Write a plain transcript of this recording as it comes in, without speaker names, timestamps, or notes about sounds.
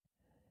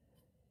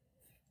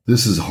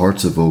This is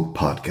Hearts of Oak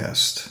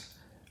podcast.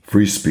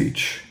 Free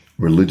speech,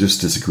 religious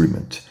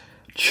disagreement,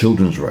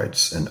 children's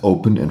rights, and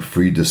open and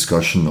free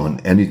discussion on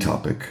any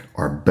topic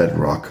are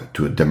bedrock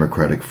to a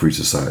democratic free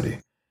society,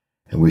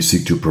 and we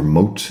seek to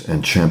promote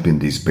and champion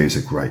these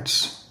basic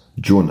rights.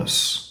 Join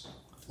us.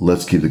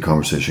 Let's keep the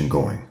conversation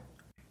going.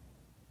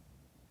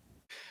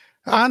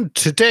 And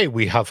today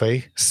we have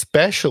a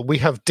special. We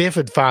have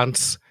David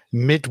Vance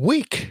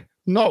midweek.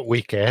 Not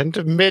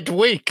weekend,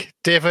 midweek.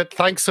 David,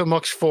 thanks so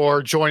much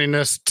for joining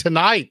us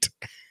tonight.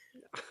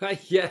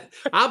 Yeah,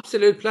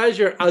 absolute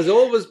pleasure. As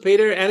always,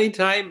 Peter,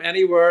 anytime,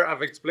 anywhere.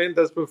 I've explained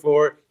this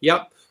before.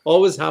 Yep,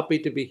 always happy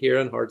to be here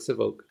on Hearts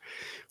of Oak.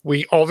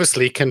 We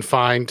obviously can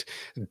find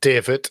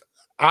David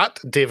at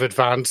David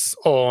Vance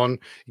on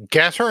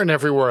Getter and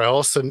everywhere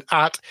else, and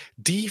at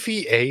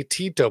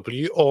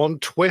DVATW on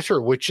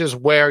Twitter, which is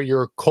where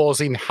you're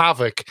causing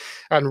havoc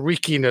and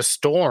wreaking a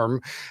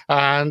storm.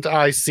 And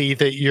I see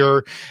that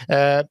your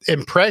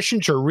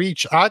impressions, your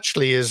reach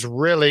actually is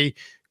really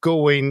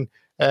going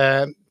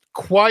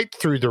quite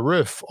through the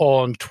roof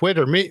on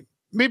Twitter.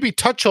 Maybe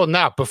touch on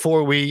that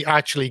before we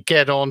actually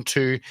get on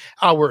to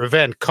our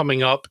event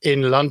coming up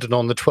in London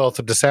on the 12th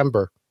of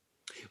December.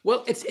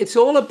 Well, it's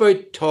all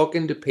about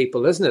talking to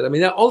people, isn't it? I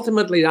mean,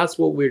 ultimately, that's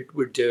what we're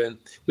doing.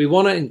 We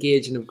want to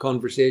engage in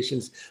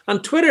conversations.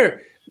 And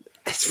Twitter,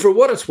 for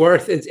what it's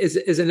worth,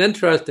 is an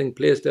interesting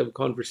place to have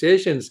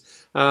conversations.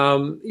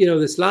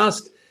 This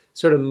last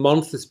sort of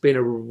month has been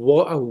a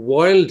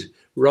wild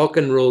rock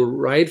and roll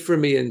ride for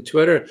me in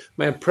Twitter.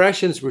 My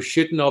impressions were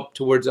shooting up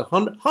towards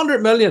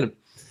 100 million.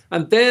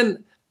 And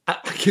then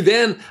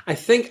I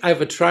think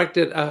I've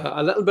attracted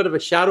a little bit of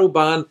a shadow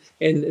ban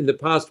in the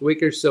past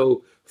week or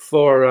so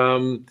for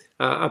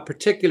a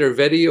particular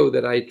video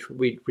that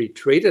we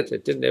retweeted.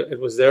 It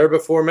was there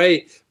before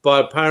me,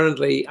 but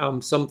apparently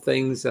some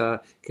things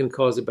can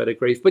cause a bit of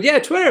grief. But yeah,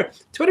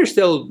 Twitter's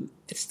still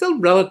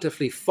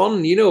relatively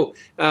fun,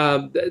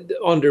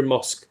 under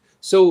Musk.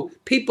 So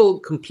people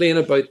complain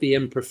about the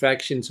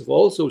imperfections of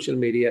all social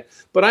media,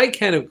 but I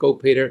kind of go,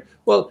 Peter,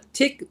 well,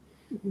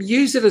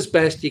 use it as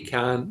best you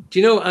can,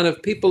 and if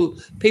people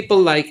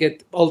like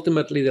it,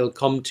 ultimately they'll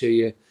come to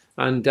you.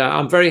 And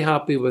I'm very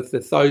happy with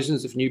the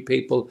thousands of new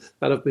people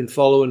that have been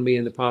following me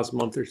in the past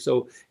month or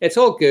so. It's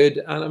all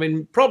good. And I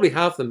mean, probably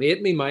half them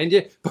hate me, mind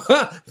you.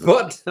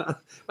 But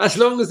as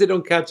long as they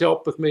don't catch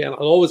up with me and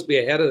I'll always be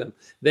ahead of them,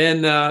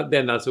 then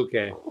that's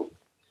okay.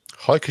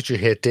 How could you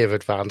hate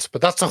David Vance? But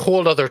that's a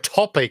whole other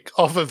topic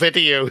of a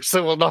video,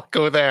 so we'll not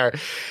go there.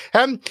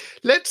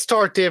 Let's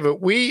start,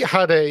 David. We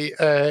had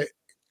a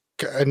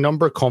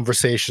number of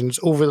conversations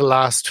over the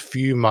last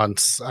few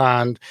months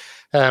and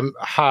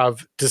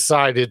have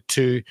decided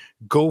to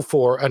go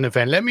for an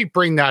event. Let me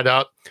bring that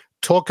up,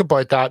 talk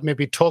about that,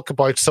 maybe talk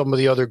about some of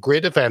the other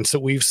great events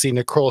that we've seen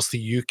across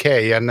the UK.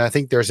 And I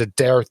think there's a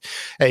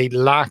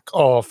lack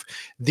of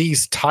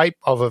these type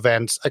of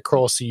events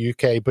across the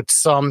UK, but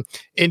some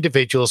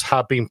individuals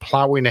have been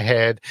plowing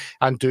ahead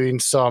and doing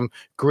some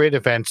great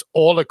events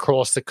all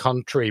across the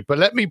country. But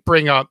let me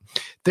bring up,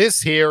 this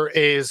here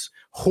is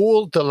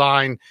Hold the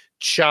Line,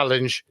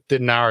 Challenge the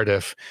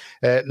Narrative,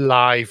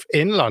 live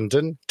in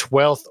London,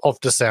 12th of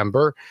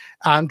December.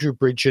 Andrew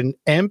Bridgen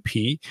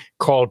MP,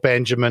 Carl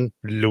Benjamin,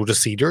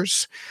 Lotus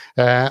Cedars,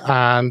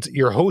 and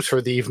your hosts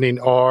for the evening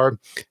are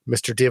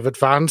Mr. David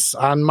Vance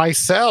and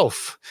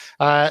myself,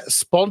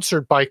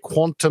 sponsored by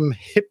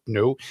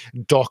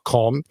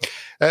quantumhypno.com.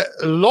 A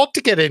lot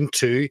to get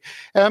into.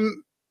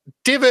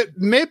 David,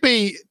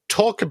 maybe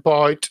talk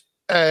about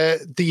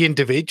the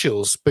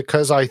individuals,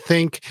 because I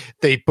think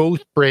they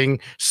both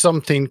bring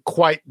something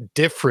quite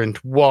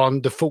different.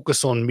 One, the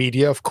focus on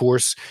media, of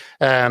course.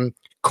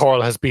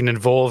 Carl has been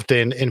involved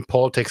in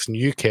politics in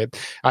UKIP,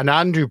 and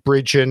Andrew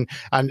Bridgen,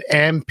 an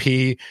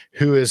MP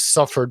who has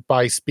suffered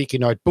by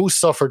speaking out, both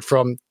suffered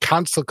from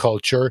cancel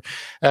culture.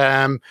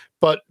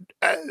 But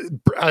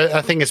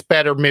I think it's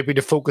better maybe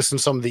to focus on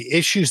some of the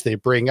issues they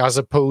bring as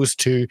opposed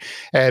to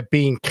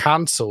being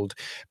cancelled.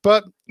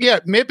 But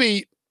yeah,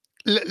 maybe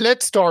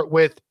let's start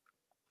with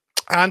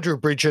Andrew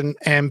Bridgen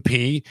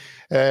MP,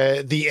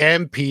 the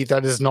MP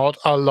that is not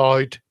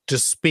allowed to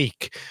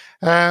speak.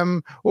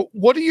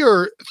 What are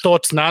your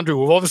thoughts on Andrew?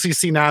 We've obviously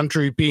seen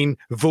Andrew being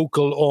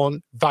vocal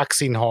on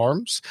vaccine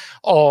harms,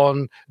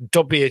 on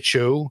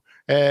WHO,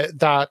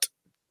 that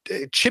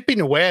chipping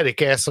away, I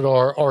guess, at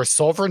our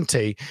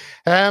sovereignty.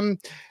 Andrew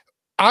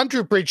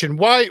Bridgen,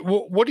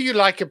 what do you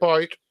like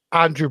about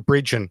Andrew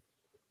Bridgen?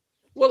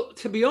 Well,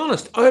 to be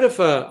honest, out of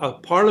a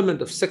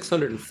parliament of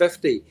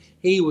 650,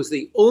 he was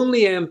the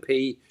only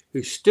MP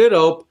who stood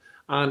up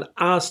and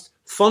asked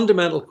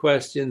fundamental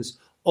questions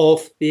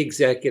of the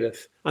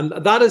executive. And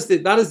that is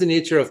the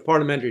nature of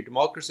parliamentary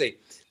democracy.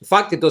 The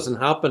fact it doesn't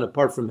happen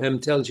apart from him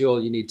tells you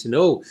all you need to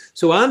know.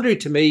 So Andrew,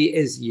 to me,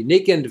 is a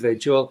unique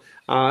individual.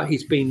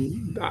 He's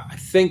been, I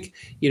think,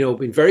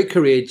 been very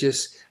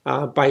courageous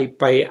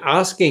by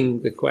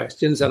asking the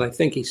questions, and I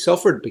think he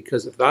suffered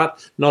because of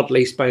that, not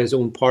least by his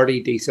own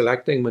party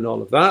deselecting him and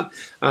all of that.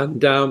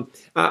 And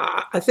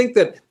I think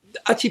that,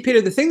 actually,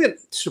 Peter, the thing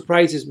that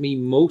surprises me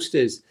most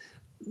is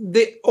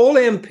all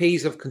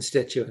MPs have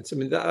constituents. I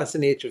mean, that's the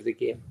nature of the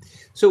game.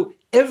 So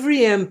every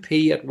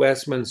MP at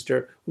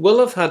Westminster will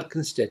have had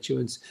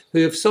constituents who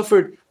have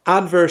suffered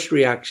adverse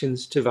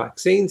reactions to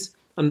vaccines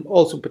and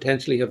also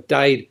potentially have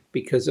died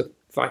because of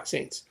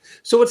vaccines.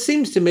 So it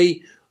seems to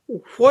me,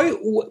 why,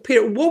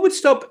 Peter, what would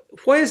stop?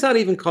 Why is that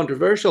even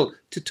controversial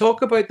to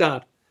talk about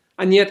that?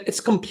 And yet it's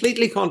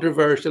completely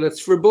controversial.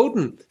 It's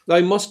verboten.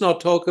 I must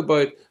not talk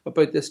about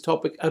this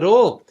topic at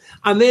all.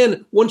 And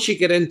then once you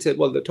get into,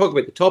 well, they talk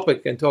about the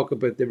topic and talk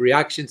about the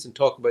reactions and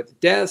talk about the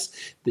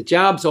deaths, the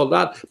jabs, all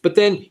that. But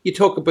then you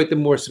talk about the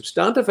more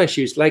substantive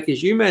issues, like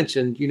as you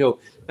mentioned,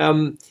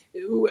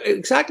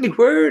 exactly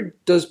where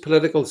does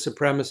political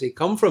supremacy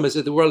come from? Is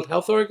it the World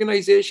Health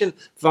Organization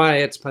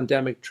via its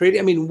pandemic treaty?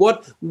 I mean,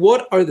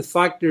 what are the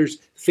factors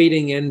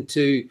feeding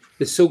into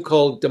the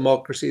so-called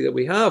democracy that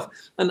we have?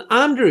 And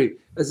Andrew,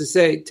 as I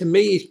say, to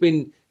me, he's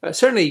been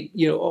certainly,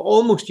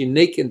 almost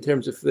unique in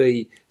terms of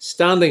the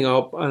standing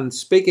up and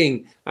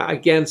speaking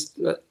against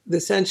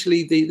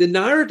essentially the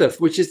narrative,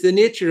 which is the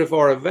nature of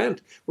our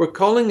event. We're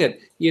calling it,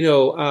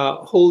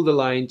 hold the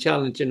line,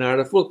 challenge the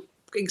narrative. Well,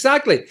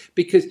 exactly,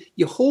 because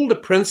you hold a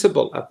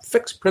principle, a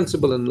fixed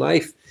principle in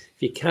life,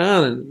 if you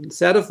can, and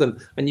instead of them,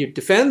 and you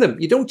defend them.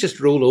 You don't just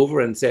roll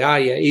over and say,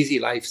 yeah, easy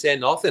life, say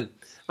nothing.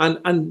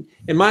 And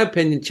in my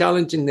opinion,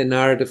 challenging the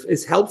narrative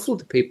is helpful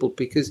to people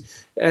because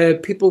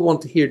people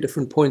want to hear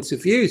different points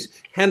of views.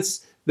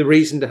 Hence the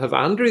reason to have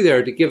Andrew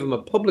there, to give him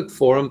a public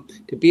forum,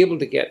 to be able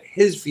to get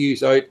his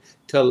views out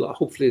to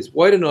hopefully as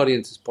wide an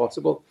audience as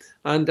possible.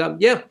 And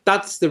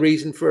that's the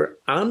reason for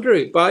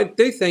Andrew. But I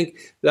do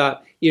think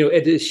that,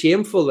 it is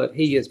shameful that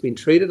he has been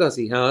treated as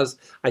he has.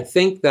 I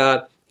think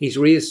that he's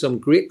raised some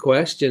great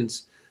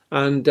questions.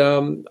 And,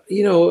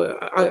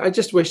 I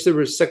just wish there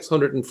were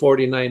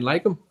 649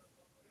 like him.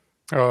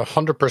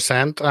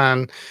 100%.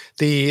 And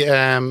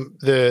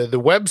the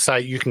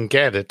website you can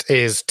get it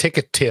is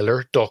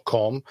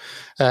tickettailor.com.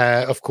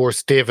 Of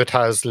course, David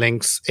has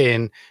links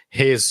in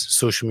his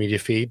social media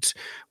feeds.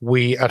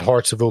 We at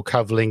Hearts of Oak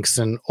have links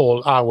in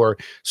all our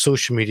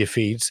social media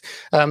feeds.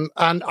 And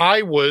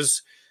I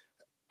was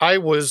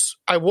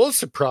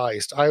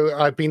surprised.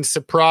 I've been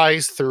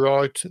surprised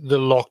throughout the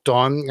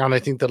lockdown, and I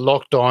think the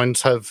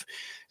lockdowns have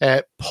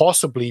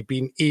possibly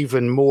been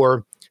even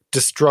more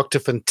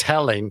destructive and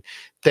telling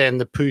than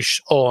the push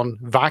on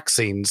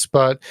vaccines.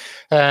 But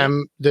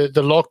the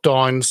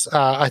lockdowns,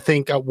 I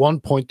think at one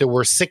point there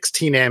were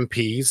 16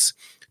 MPs,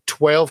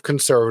 12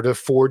 Conservative,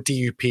 4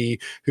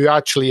 DUP, who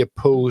actually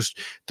opposed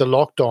the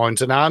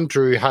lockdowns. And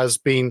Andrew has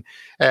been,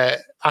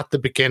 at the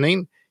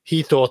beginning,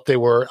 he thought they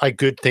were a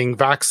good thing,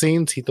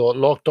 vaccines. He thought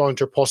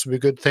lockdowns are possibly a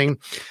good thing,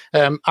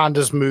 and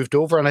has moved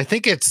over. And I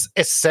think it's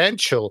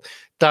essential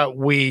that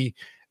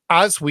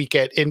as we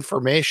get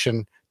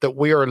information, that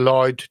we are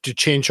allowed to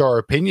change our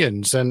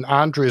opinions. And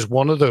Andrew is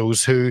one of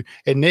those who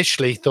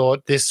initially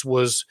thought this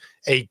was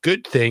a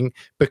good thing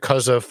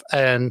because of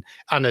an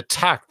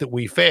attack that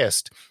we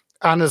faced,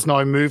 and has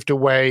now moved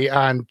away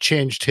and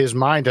changed his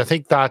mind. I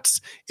think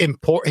that's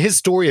important. His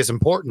story is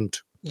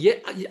important. Yeah,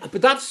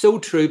 but that's so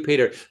true,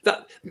 Peter.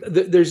 That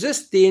there's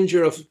this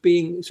danger of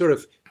being sort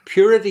of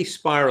purity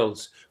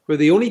spirals, where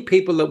the only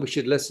people that we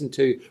should listen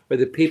to are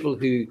the people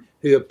who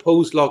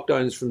oppose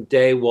lockdowns from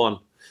day one.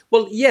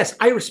 Well, yes,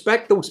 I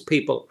respect those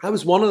people. I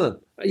was one of them,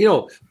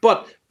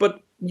 but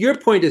your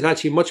point is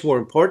actually much more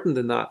important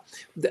than that.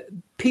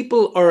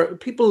 People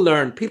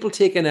learn, people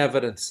take in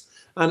evidence.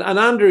 And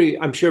Andrew,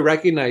 I'm sure,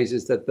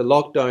 recognizes that the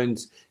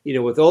lockdowns,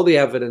 with all the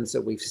evidence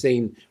that we've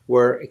seen,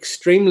 were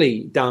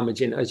extremely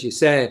damaging, as you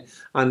say.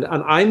 And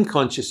I'm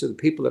conscious of the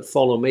people that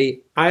follow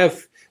me. I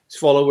have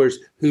followers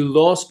who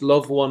lost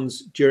loved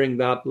ones during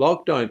that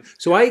lockdown.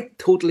 So I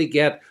totally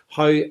get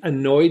how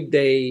annoyed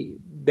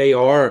they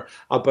are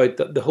about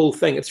the whole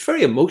thing. It's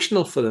very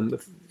emotional for them.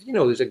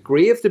 There's a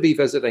grave to be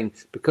visiting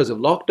because of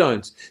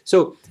lockdowns.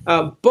 So,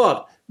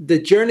 but the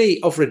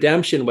journey of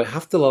redemption, we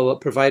have to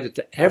provide it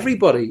to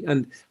everybody.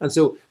 And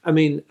so, I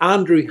mean,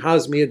 Andrew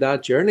has made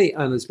that journey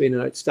and has been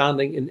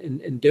outstanding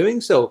in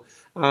doing so.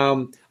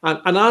 And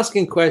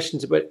asking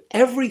questions about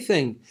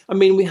everything. I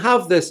mean, we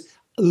have this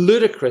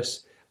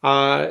ludicrous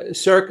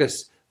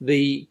circus,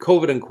 the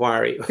COVID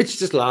inquiry, which is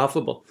just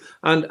laughable.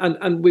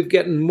 And we've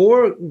gotten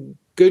more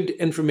good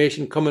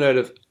information coming out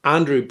of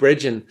Andrew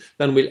Bridgen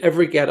than we'll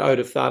ever get out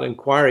of that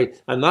inquiry.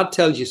 And that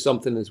tells you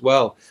something as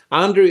well.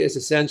 Andrew is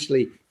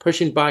essentially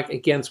pushing back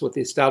against what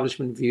the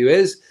establishment view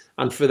is.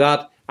 And for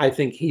that, I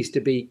think he's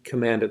to be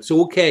commended.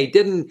 So, okay,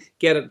 didn't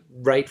get it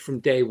right from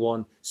day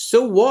one.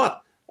 So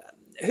what?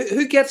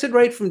 Who gets it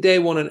right from day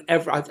one? And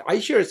I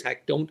sure as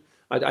heck don't.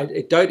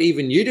 I doubt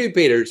even you do,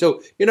 Peter.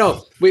 So,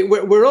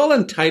 we're all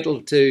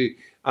entitled to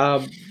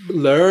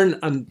learn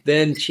and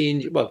then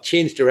change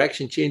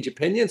direction, change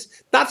opinions.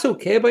 That's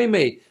okay by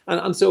me.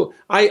 And so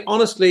I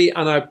honestly,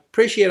 and I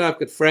appreciate I've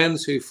got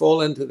friends who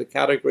fall into the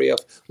category of,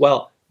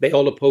 well, he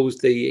didn't oppose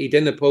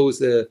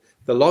the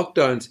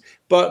lockdowns.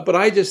 But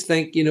I just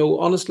think,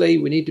 honestly,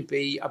 we need to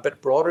be a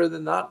bit broader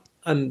than that.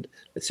 And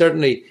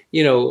certainly,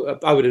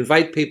 I would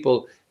invite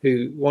people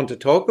who want to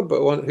talk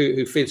about,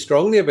 who feel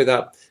strongly about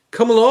that,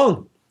 come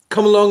along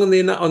on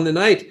the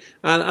night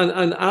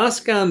and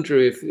ask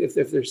Andrew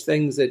if there's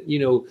things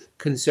that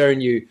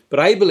concern you. But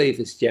I believe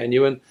it's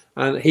genuine,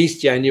 and he's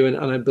genuine,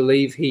 and I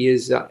believe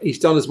he's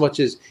done as much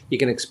as you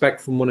can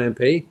expect from one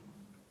MP.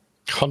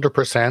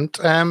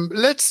 100%.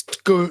 Let's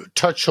go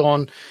touch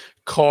on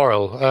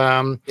Carl.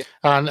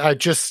 And I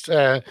just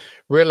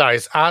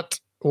realised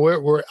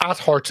we're at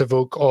Heart of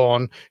Oak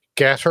on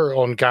Getter,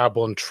 on Gab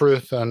on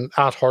Truth, and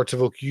at Heart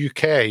of Oak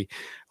UK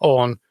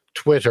on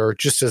Twitter,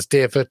 just as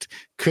David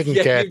couldn't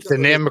get the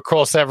name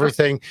across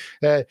everything.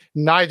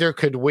 Neither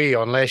could we,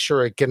 unless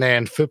you're a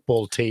Ghanaian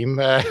football team,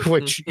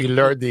 which you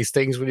learn these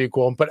things when you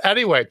go on. But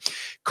anyway,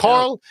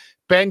 Carl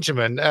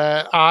Benjamin,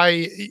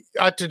 I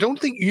don't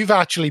think you've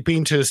actually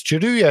been to the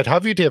studio yet,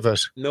 have you, David?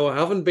 No, I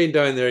haven't been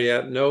down there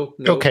yet. No.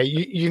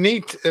 Okay,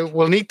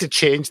 we'll need to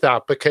change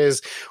that,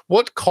 because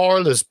what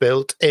Carl has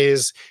built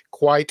is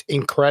quite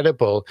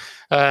incredible.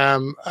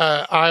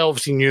 I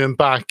obviously knew him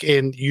back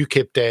in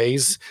UKIP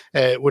days,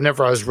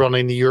 whenever I was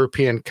running the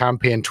European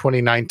campaign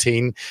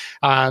 2019,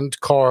 and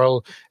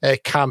Carl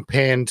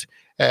campaigned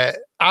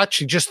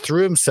actually just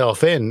threw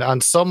himself in,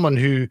 and someone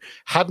who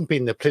hadn't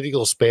been in the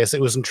political space,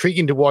 it was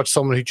intriguing to watch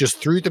someone who just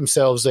threw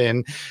themselves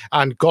in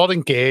and got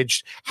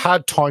engaged,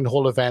 had town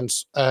hall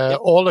events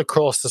all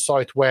across the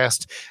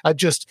Southwest, and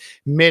just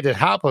made it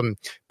happen.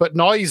 But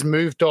now he's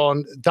moved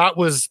on. That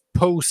was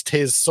post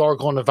his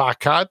Sargon of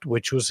Akkad,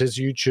 which was his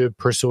YouTube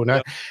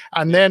persona,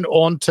 and then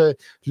on to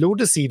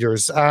Lotus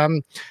Eaters.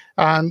 And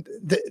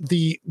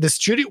the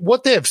studio,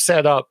 what they have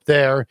set up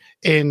there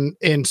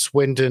in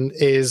Swindon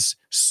is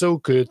so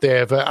good. They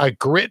have a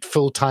great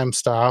full-time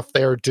staff.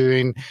 They're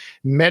doing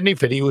many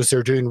videos.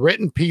 They're doing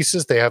written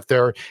pieces. They have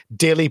their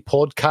daily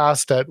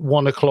podcast at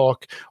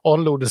 1:00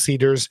 on Lotus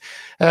Eaters.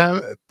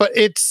 But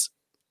it's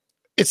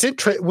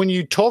interesting when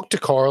you talk to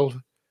Carl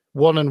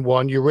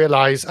one-on-one, you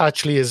realize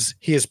actually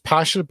he is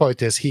passionate about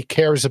this. He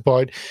cares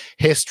about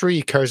history,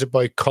 he cares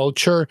about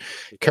culture,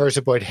 cares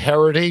about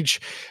heritage,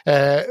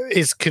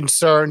 is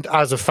concerned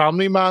as a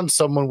family man,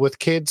 someone with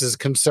kids, is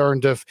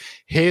concerned of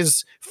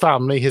his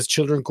family, his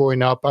children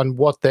growing up, and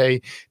what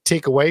they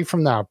take away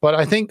from that. But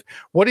I think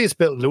what he's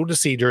built,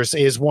 Lotus Eaters,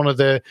 is one of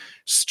the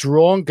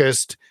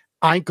strongest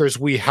anchors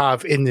we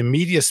have in the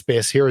media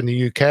space here in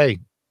the UK.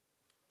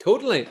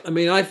 Totally. I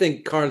mean, I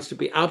think Carl's to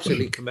be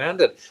absolutely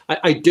commended.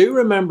 I do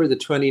remember the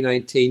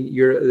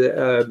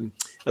 2019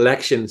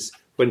 elections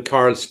when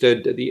Carl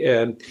stood at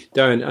the,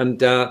 down,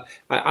 and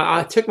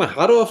I took my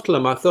hat off to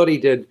him. I thought he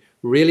did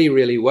really,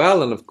 really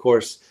well. And of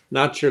course,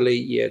 naturally,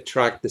 you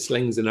attract the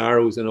slings and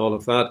arrows and all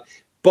of that.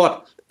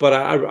 But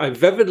I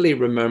vividly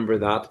remember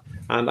that.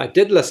 And I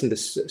did listen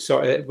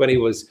to when he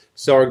was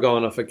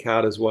Sargon of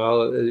Akkad as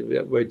well,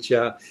 which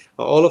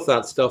all of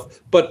that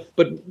stuff. But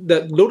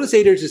the Lotus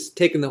Eaters is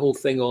taking the whole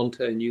thing on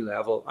to a new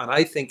level, and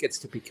I think it's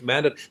to be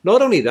commended.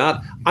 Not only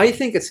that, I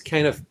think it's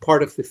kind of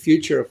part of the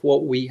future of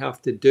what we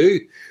have to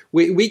do.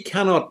 We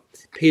cannot,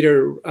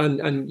 Peter,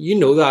 and you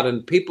know that,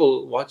 and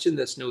people watching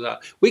this know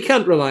that, we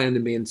can't rely on the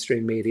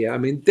mainstream media. I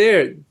mean,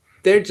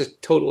 they're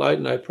just total out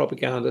and out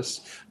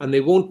propagandists, and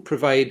they won't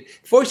provide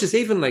voices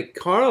even like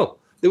Carl.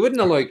 They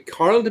wouldn't allow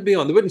Carl to be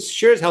on. They wouldn't,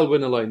 sure as hell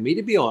wouldn't allow me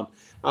to be on.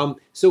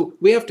 So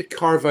we have to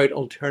carve out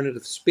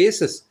alternative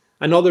spaces.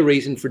 Another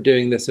reason for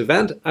doing this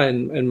event,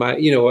 and my,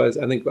 as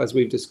I think, as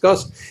we've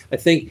discussed, I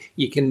think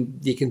you can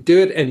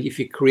do it, and if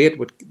you create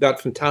what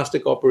that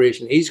fantastic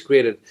operation he's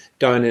created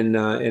down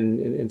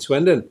in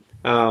Swindon,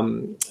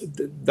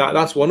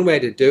 that's one way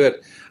to do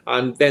it.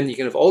 And then you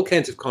can have all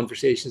kinds of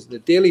conversations on a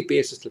daily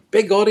basis to a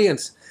big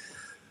audience.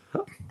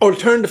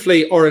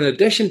 Alternatively, or in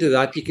addition to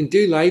that, you can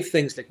do live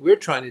things like we're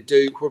trying to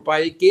do, whereby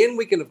again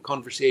we can have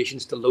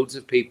conversations to loads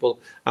of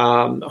people,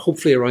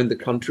 hopefully around the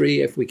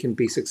country, if we can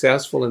be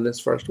successful in this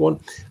first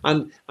one.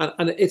 And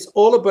it's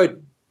all about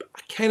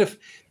kind of,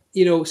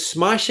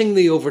 smashing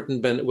the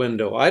Overton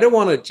window. I don't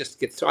want to just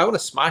get through. I want to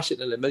smash it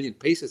in a million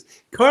pieces.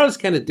 Carl's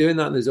kind of doing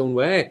that in his own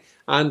way.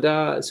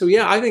 And so,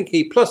 yeah, I think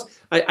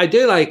I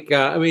do like,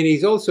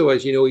 he's also,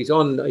 as you know, he's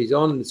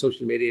on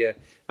social media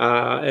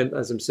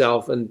as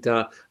himself. And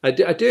I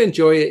do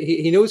enjoy it.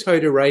 He knows how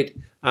to write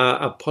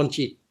a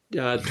punchy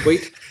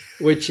tweet,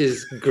 which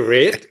is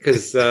great,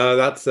 because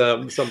that's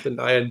something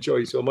I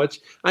enjoy so much.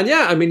 And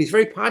yeah, he's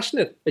very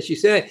passionate, as you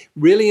say,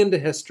 really into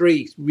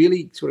history,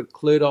 really sort of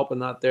clued up on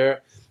that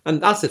there. And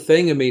that's the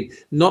thing.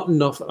 Not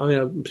enough.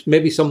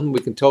 Maybe something we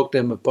can talk to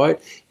him about.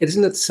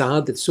 Isn't it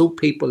sad that so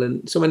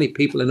many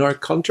people in our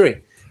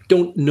country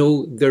don't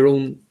know their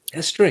own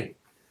history?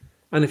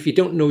 And if you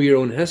don't know your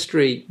own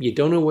history, you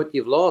don't know what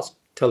you've lost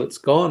till it's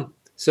gone.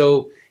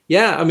 So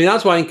yeah,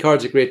 that's why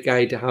Carl's a great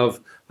guy to have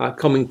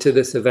coming to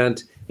this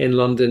event in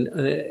London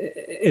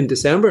in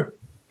December.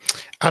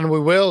 And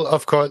we will,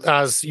 of course,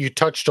 as you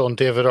touched on,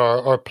 David,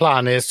 our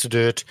plan is to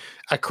do it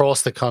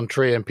across the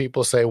country. And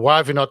people say, why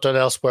have you not done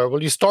elsewhere?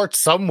 Well, you start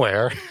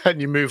somewhere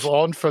and you move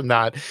on from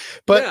that.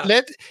 But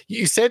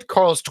you said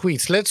Carl's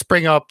tweets. Let's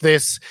bring up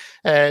this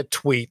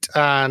tweet.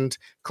 And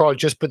Carl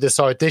just put this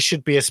out. This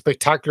should be a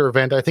spectacular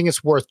event. I think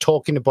it's worth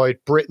talking about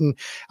Britain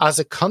as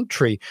a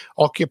country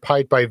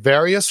occupied by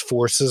various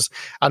forces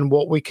and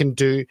what we can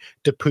do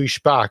to push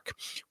back.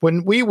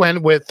 When we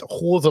went with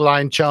Hold the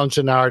Line, Challenge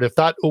the Narrative,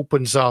 that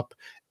opens up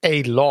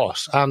a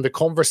lot, and the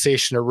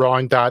conversation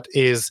around that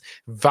is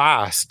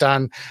vast.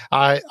 And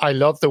I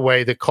love the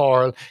way that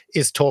Carl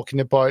is talking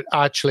about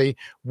actually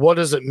what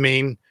does it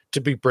mean to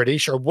be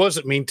British, or what does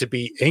it mean to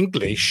be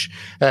English,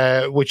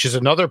 which is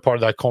another part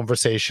of that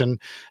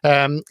conversation,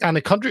 and a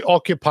country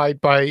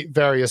occupied by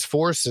various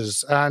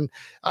forces. And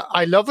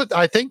I love it.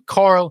 I think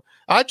Carl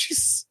actually,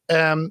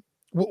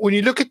 when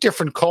you look at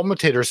different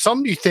commentators,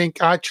 some you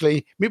think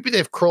actually maybe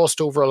they've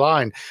crossed over a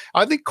line.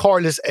 I think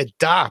Carl is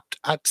adept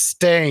at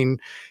staying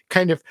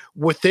kind of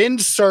within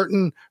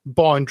certain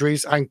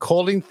boundaries and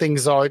calling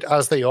things out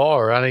as they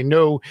are. And I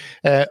know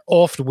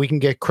often we can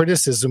get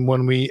criticism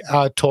when we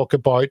talk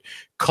about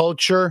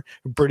culture,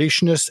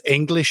 Britishness,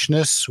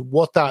 Englishness,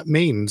 what that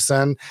means.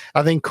 And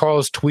I think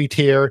Carl's tweet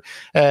here,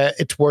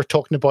 it's worth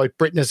talking about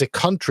Britain as a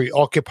country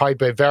occupied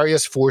by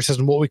various forces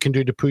and what we can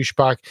do to push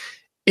back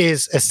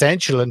is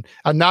essential, and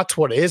that's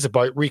what it is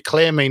about,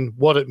 reclaiming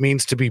what it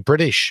means to be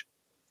British.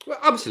 Well,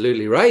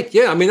 absolutely right.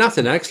 Yeah, I mean, that's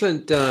an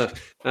excellent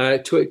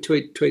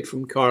tweet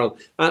from Carl.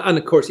 And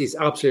of course, he's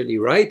absolutely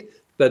right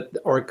that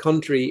our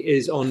country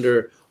is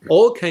under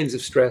all kinds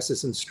of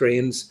stresses and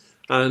strains,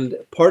 and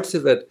parts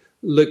of it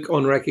look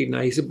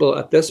unrecognizable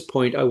at this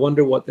point. I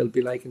wonder what they'll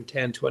be like in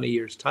 10, 20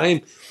 years'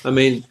 time. I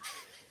mean,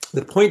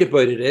 the point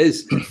about it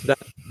is that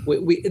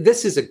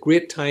this is a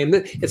great time.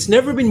 It's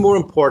never been more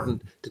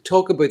important to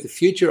talk about the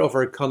future of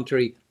our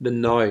country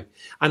than now.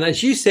 And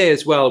as you say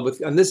as well,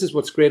 and this is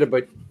what's great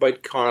about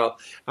Carl,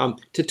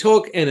 to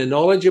talk in a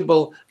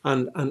knowledgeable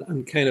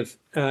and kind of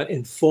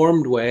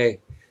informed way.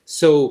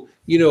 So,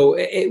 you know,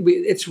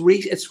 it's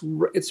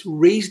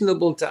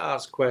reasonable to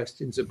ask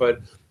questions about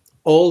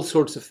all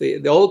sorts of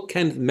all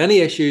kind of many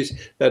issues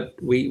that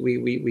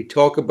we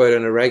talk about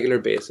on a regular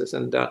basis,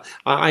 and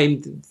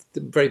I'm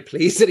very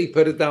pleased that he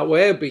put it that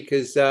way,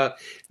 because the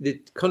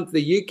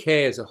UK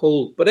as a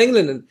whole, but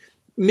England, and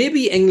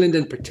maybe England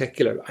in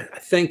particular, I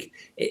think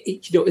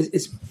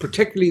is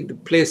particularly the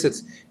place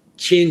that's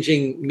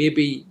changing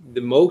maybe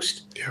the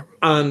most. Yeah.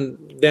 And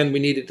then we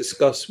need to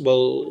discuss,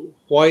 well,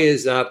 why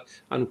is that,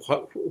 and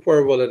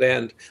where will it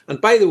end?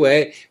 And by the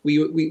way,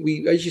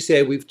 we as you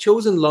say, we've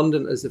chosen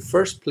London as the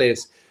first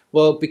place.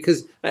 Well,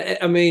 because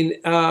I mean,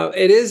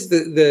 it is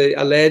the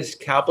alleged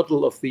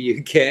capital of the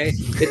UK.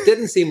 It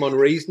didn't seem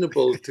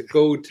unreasonable to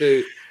go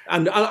to,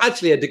 and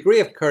actually a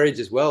degree of courage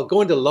as well.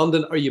 Going to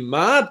London, are you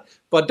mad?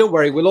 But don't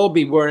worry, we'll all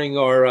be wearing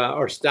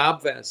our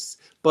stab vests.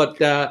 But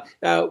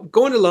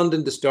going to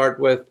London to start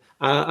with.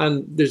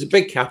 And there's a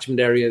big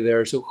catchment area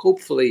there. So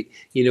hopefully,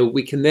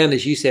 we can then,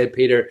 as you said,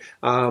 Peter,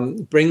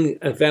 bring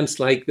events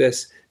like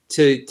this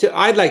to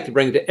I'd like to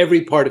bring to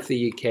every part of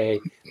the UK,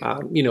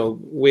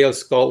 Wales,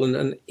 Scotland,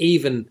 and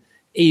even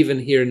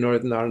here in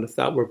Northern Ireland, if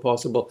that were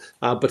possible.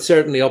 But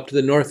certainly up to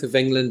the north of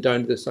England,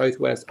 down to the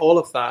southwest, all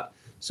of that.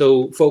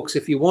 So folks,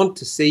 if you want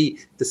to see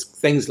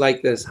things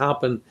like this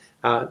happen,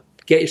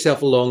 get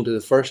yourself along to the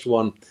first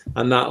one,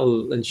 and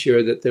that'll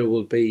ensure that there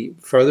will be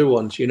further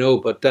ones,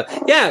 But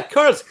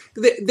Carl,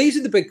 these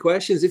are the big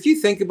questions. If you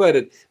think about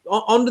it,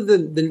 under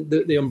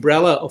the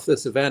umbrella of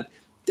this event,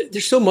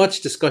 there's so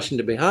much discussion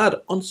to be had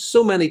on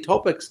so many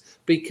topics,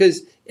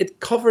 because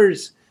it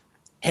covers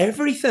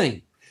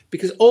everything.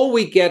 Because all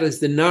we get is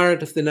the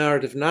narrative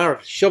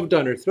shoved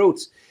down our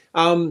throats.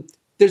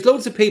 There's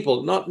loads of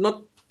people, not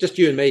just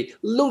you and me,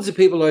 loads of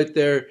people out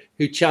there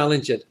who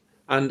challenge it.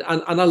 And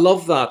I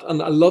love that.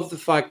 And I love the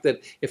fact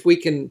that if we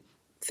can,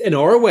 in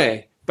our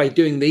way, by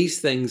doing these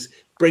things,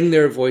 bring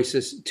their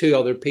voices to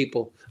other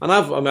people. And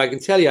I can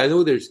tell you, I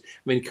know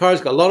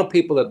Carl's got a lot of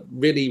people that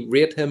really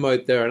rate him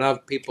out there. And I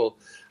have people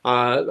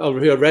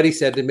who already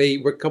said to me,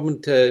 we're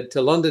coming to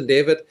London,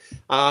 David.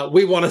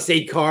 We want to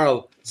see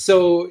Carl.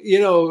 So,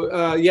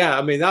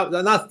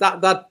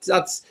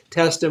 that's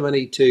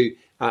testimony to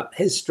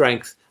his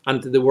strength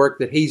and to the work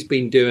that he's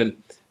been doing.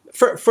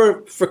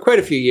 For quite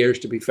a few years,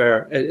 to be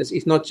fair.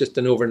 He's not just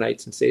an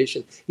overnight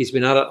sensation. He's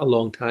been at it a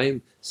long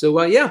time. So,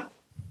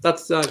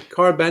 that's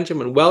Carl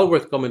Benjamin. Well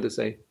worth coming to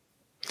see.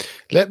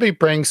 Let me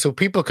so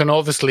people can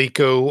obviously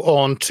go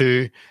on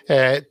to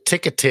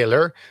Ticket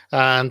Tailor,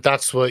 and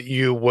that's what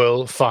you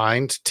will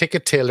find,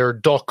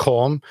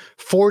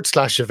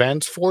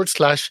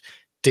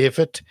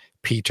 tickettailor.com/events/David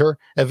Peter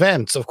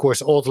events. Of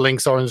course, all the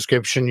links are in the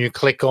description. You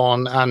click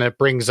on and it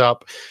brings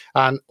up,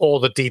 and all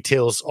the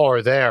details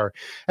are there.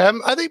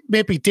 I think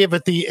maybe,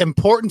 David, the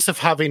importance of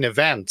having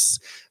events.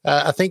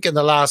 I think in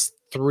the last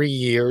 3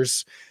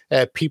 years,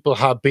 people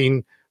have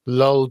been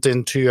lulled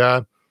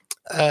into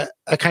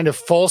a kind of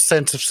false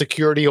sense of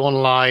security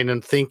online,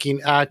 and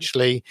thinking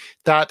actually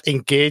that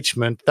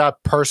engagement,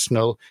 that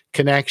personal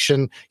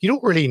connection, you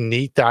don't really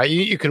need that.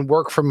 You can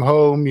work from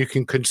home, you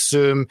can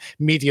consume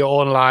media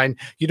online.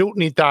 You don't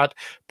need that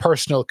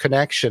personal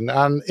connection.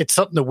 And it's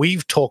something that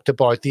we've talked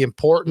about, the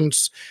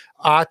importance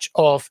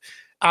of,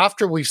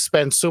 after we've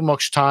spent so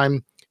much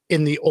time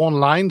in the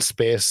online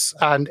space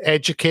and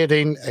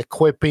educating,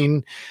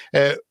 equipping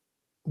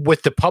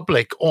with the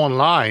public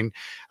online,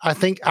 I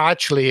think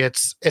actually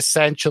it's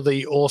essential that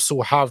you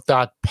also have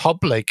that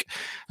public.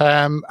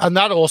 And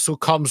that also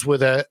comes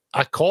with a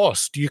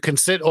cost. You can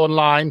sit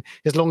online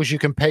as long as you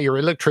can pay your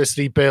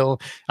electricity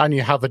bill and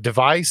you have a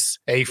device,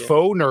 a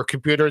phone or a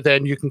computer,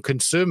 then you can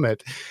consume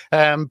it.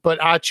 But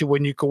actually,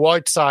 when you go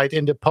outside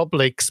into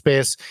public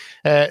space,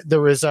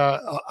 there is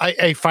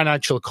a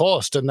financial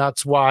cost. And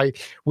that's why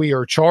we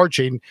are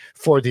charging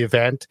for the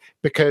event,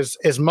 because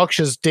as much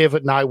as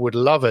David and I would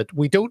love it,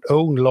 we don't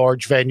own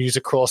large venues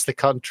across the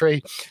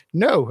country.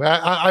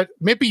 No,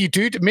 maybe you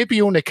do. Maybe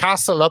you own a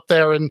castle up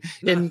there on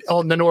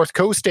the North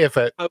Coast,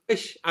 David.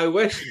 I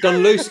wish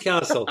Dunluce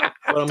Castle,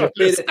 but I'm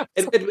afraid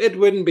it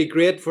wouldn't be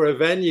great for a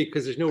venue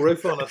because there's no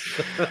roof on it.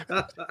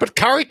 But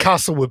Carrick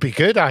Castle would be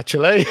good,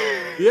 actually.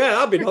 Yeah,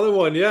 that'd be another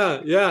one.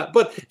 Yeah.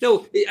 But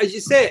no, as you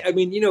say, I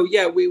mean,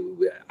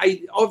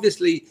 I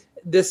obviously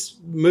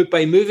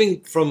by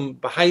moving from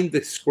behind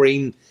the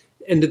screen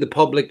into the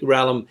public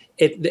realm,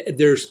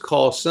 there's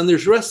costs and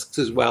there's risks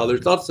as well.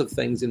 There's lots of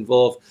things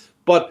involved.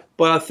 But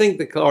I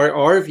think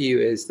our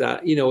view is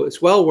that,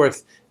 it's well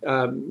worth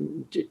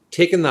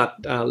taking that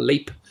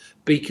leap,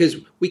 because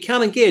we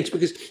can engage.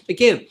 Because,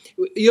 again,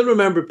 you'll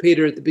remember,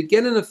 Peter, at the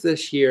beginning of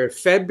this year,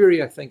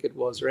 February, I think it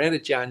was, or end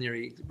of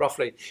January,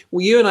 roughly,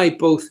 you and I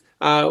both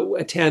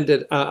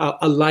attended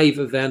a live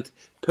event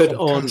put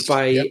on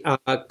by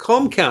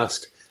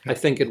Comcast, I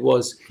think it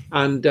was.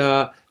 And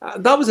that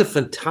was a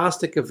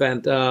fantastic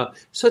event. And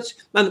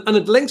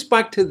it links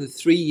back to the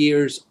 3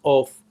 years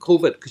of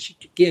COVID, because,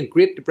 again,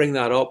 great to bring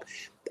that up.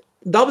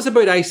 That was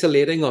about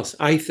isolating us,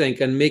 I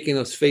think, and making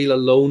us feel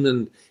alone.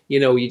 And,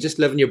 you just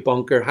live in your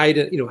bunker, hide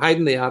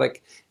in the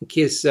attic in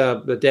case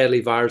the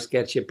deadly virus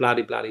gets you, blah,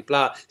 blah,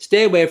 blah.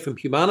 Stay away from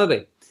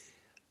humanity.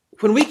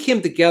 When we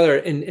came together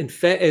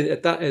at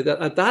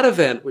that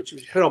event, which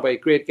was put on by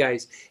great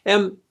guys,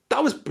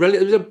 that was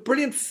brilliant. There was a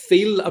brilliant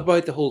feel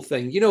about the whole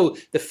thing. The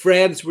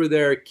Freds were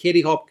there.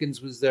 Katie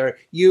Hopkins was there.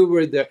 You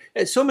were there.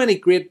 So many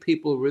great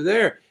people were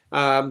there.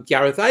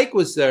 Gareth Icke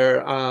was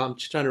there. I'm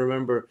just trying to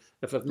remember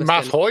if I've missed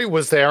Matt Hoy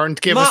was there and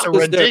gave us a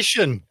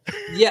rendition.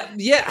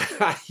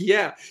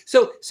 Yeah.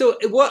 So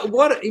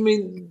what I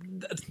mean,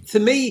 to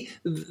me,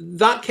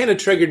 that kind of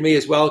triggered me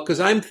as well, because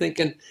I'm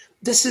thinking,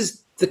 this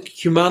is the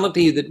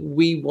humanity that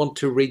we want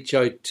to reach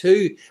out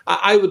to.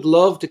 I would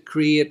love to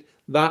create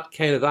that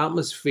kind of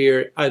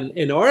atmosphere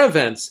in our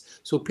events,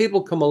 so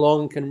people come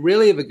along and can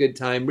really have a good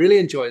time, really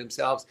enjoy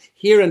themselves,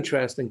 hear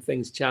interesting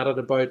things chatted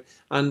about,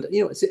 and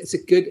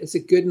it's a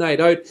good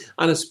night out,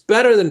 and it's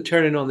better than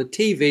turning on the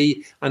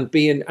TV and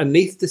being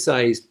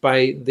anesthetized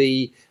by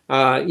the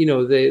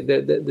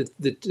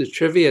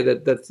trivia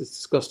that's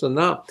discussed on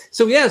that.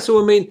 So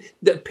I mean,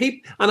 the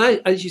people,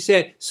 and as you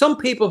say, some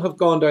people have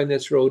gone down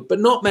this road, but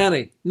not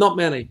many.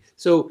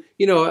 So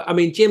I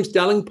mean, James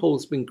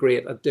Dellingpole's been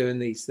great at doing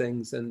these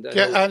things, and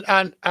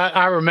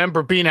I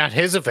remember being at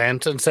his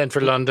event in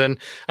Central London,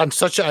 and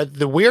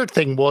the weird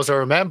thing was, I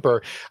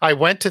remember I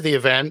went to the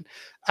event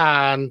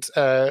and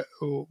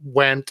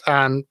went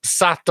and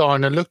sat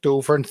down and looked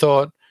over and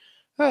thought,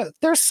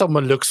 there's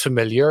someone looks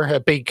familiar, a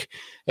big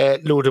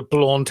load of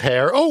blonde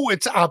hair. Oh,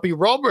 it's Abby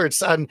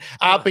Roberts. And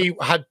Abby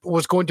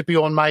was going to be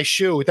on my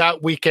show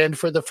that weekend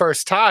for the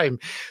first time.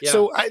 Yeah.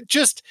 So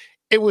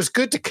it was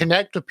good to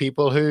connect with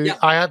people who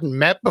I hadn't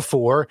met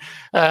before,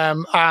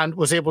 and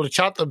was able to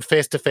chat them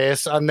face to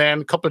face. And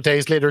then a couple of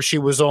days later, she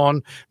was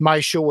on my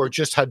show or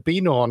just had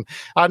been on.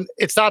 And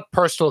it's that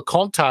personal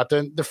contact.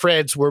 And the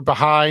Freds were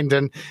behind,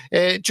 and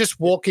just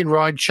walking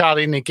around,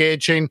 chatting,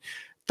 engaging.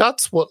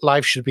 That's what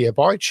life should be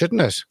about,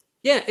 shouldn't it?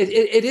 Yeah,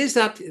 it is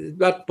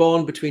that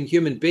bond between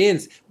human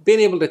beings, being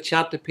able to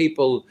chat to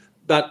people.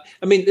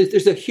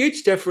 There's a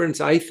huge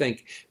difference, I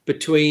think,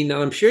 between,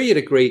 and I'm sure you'd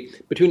agree,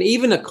 between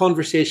even a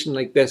conversation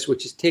like this,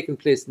 which is taking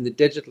place in the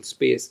digital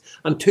space,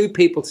 and two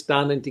people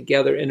standing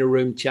together in a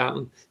room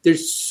chatting.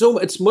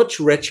 It's much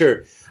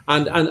richer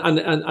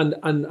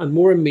and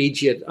more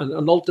immediate,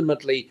 and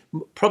ultimately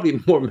probably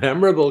more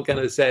memorable, can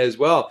I say, as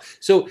well.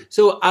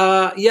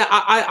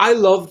 I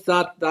loved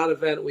that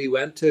event we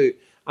went to.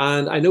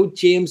 And I know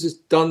James has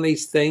done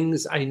these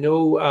things. I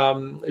know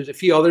there's a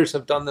few others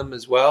have done them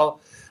as well.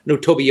 I know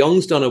Toby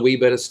Young's done a wee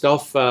bit of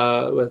stuff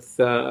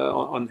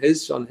on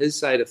his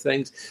side of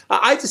things.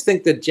 I just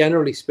think that,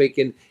 generally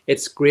speaking,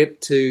 it's great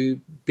to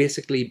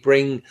basically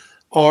bring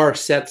our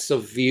sets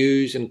of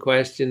views and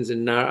questions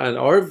and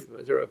our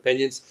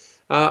opinions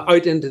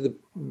out into the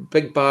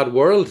big bad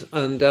world,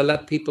 and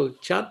let people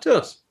chat to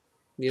us.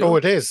 Oh,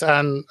 it is.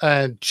 And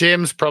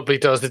James probably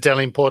does the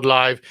Delling Pod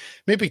Live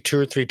maybe 2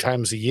 or 3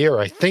 times a year,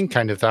 I think,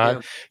 kind of that.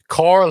 Yeah.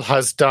 Carl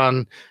has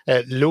done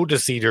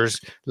Lotus Eaters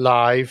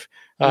live.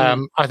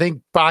 I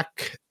think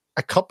back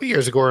a couple of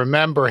years ago, I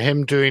remember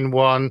him doing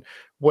one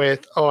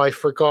with, I've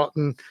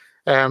forgotten,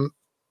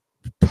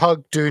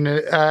 Pug doing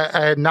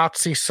a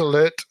Nazi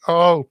salute.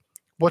 Oh,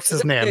 what's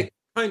his name?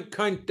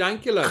 Count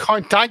Dankula.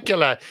 Count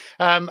Dankula.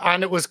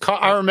 And it was,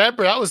 I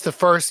remember that was the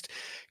first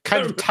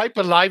kind of type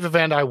of live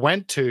event I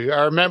went to.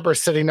 I remember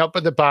sitting up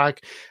at the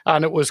back,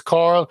 and it was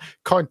Carl,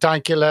 Count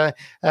Dankula,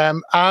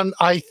 and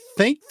I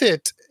think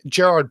that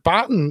Gerard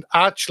Batten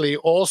actually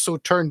also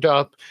turned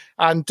up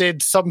and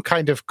did some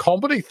kind of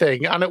comedy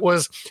thing, and it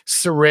was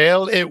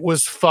surreal. It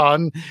was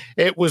fun.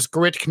 It was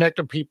great to connect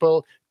with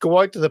people, go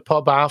out to the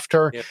pub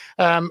after.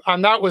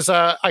 And that was,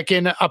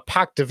 again, a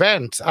packed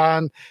event.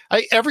 And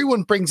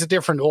everyone brings a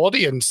different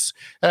audience.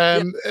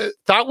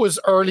 That was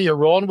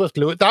earlier on with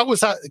Lewis. That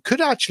was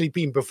could actually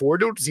been before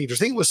Lotus Eaters.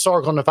 I think it was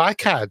Sargon of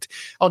Akkad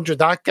under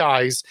that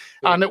guise.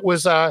 And it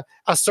was a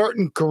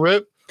certain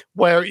group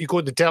where you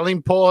go to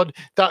Delingpod,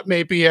 that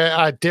may be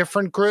a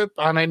different group.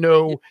 And I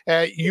know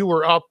you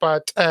were up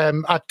at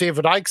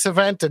David Icke's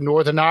event in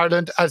Northern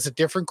Ireland as a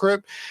different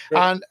group.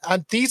 Right.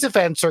 And these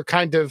events are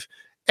kind of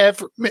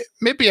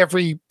maybe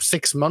every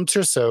 6 months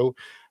or so.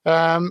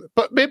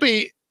 But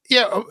maybe,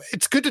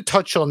 it's good to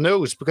touch on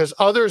those because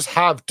others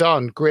have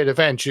done great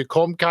events. You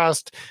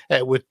Comcast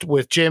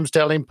with James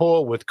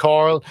Delingpole, with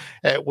Carl,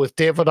 with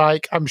David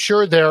Icke. I'm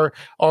sure there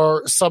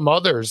are some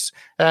others.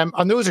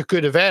 And those are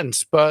good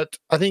events, but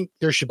I think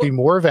there should be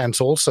more events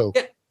also.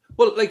 Yeah.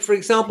 Well, like, for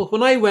example,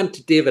 when I went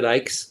to David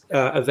Icke's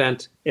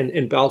event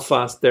in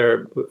Belfast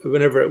there,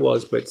 whenever it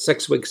was, about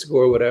 6 weeks ago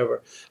or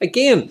whatever,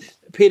 again,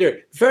 Peter,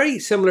 very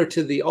similar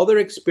to the other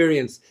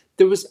experience,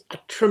 there was a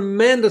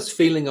tremendous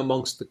feeling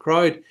amongst the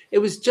crowd. It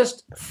was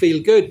just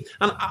feel good.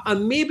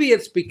 And maybe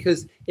it's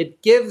because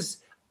it gives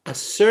a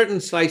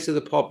certain slice of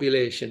the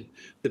population,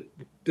 the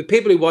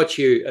people who watch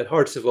you at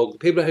Hearts of Oak, the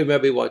people who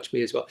maybe watch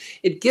me as well,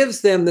 it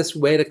gives them this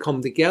way to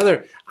come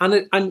together.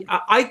 And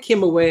I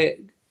came away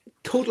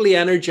totally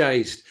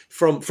energized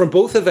from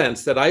both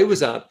events that I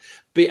was at.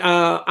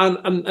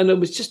 And it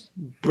was just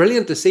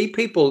brilliant to see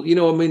people,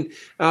 it's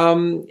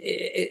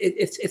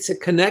a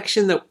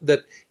connection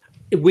that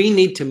we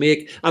need to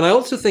make. And I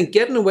also think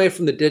getting away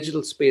from the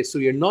digital space so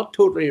you're not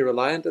totally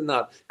reliant on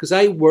that, because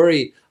I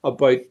worry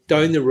about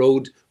down the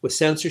road with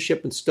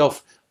censorship and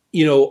stuff,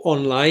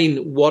 online,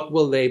 what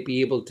will they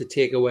be able to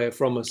take away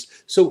from us?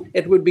 So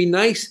it would be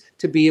nice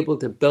to be able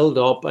to build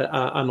up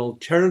an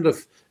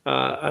alternative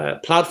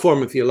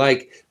platform, if you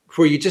like,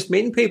 where you're just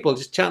meeting people,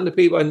 just chatting to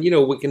people, and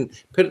we can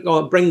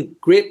bring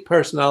great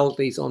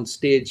personalities on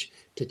stage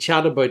to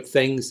chat about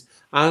things.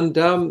 And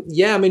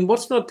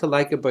what's not to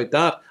like about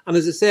that? And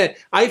as I say,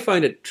 I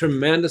find it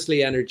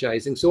tremendously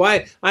energizing. So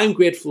I'm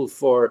grateful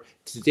to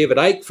David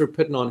Icke for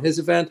putting on his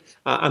event,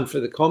 and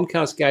for the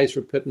Comcast guys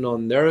for putting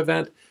on their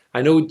event.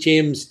 I know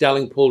James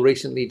Delingpole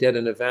recently did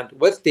an event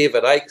with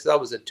David Icke, so that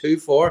was a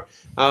 2-4.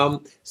 I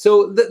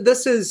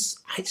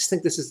just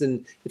think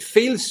it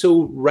feels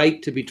so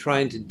right to be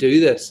trying to do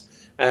this.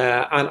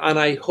 And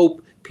I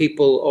hope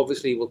people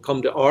obviously will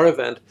come to our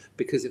event,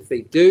 because if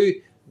they do,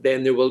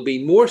 then there will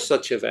be more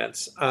such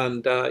events.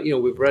 And,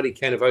 we've already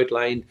kind of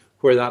outlined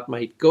where that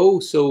might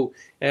go. So,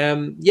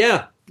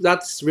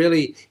 that's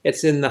really,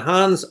 it's in the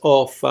hands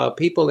of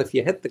people. If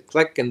you hit the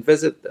click and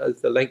visit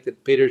the link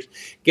that Peter's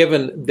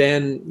given,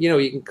 then,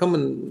 you can come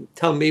and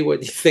tell me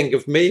what you think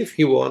of me if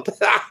you want.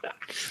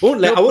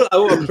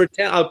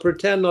 I'll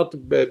pretend not to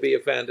be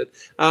offended.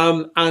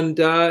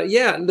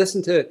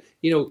 Listen to,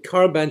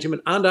 Carl Benjamin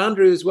and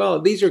Andrew as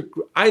well.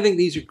 I think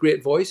these are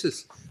great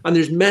voices. And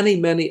there's many,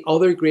 many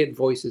other great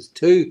voices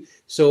too.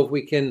 So if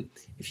we can,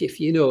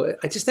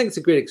 I just think it's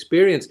a great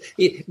experience.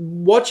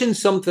 Watching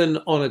something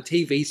on a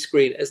TV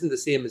screen isn't the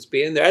same as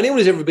being there. Anyone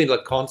who's ever been to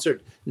a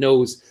concert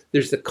knows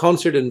there's the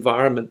concert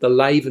environment, the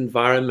live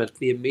environment,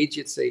 the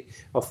immediacy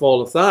of all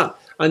of that.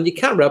 And you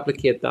can't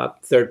replicate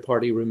that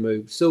third-party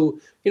remove. So,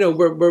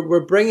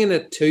 we're bringing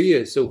it to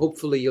you. So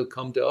hopefully you'll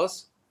come to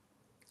us.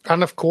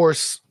 And of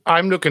course,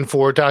 I'm looking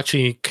forward to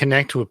actually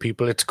connect with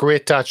people. It's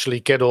great to actually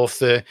get off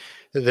the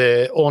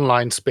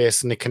online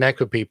space and to connect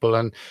with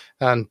people.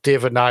 And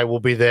David and I will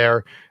be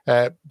there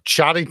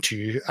chatting to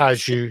you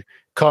as you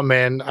come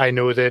in. I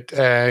know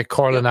that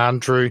Carl and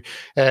Andrew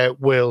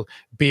will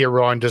be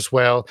around as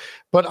well.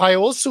 But I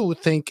also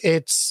think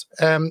it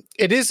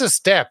is a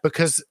step,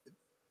 because,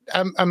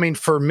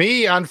 for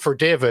me and for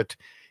David,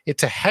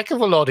 it's a heck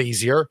of a lot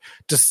easier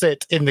to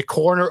sit in the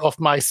corner of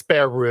my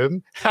spare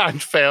room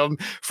and film,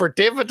 for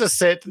David to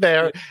sit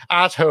there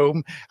at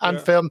home and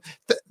film.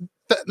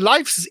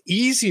 Life's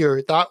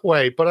easier that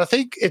way, but I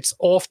think it's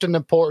often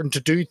important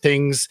to do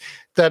things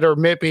that are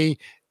maybe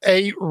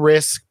a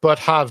risk but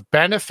have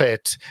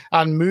benefit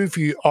and move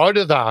you out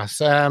of that.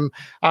 And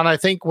I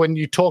think when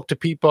you talk to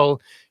people,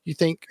 you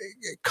think,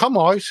 come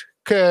out.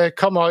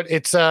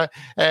 It's a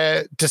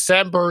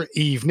December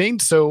evening,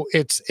 so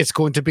it's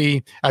going to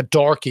be a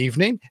dark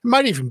evening. It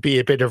might even be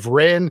a bit of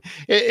rain.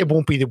 It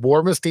won't be the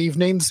warmest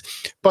evenings,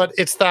 but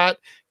it's that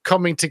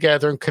coming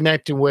together and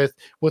connecting with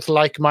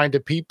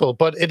like-minded people.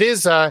 But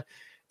it's a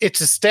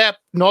step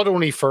not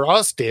only for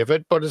us,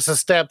 David, but it's a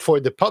step for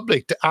the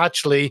public to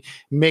actually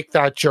make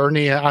that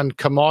journey and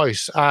come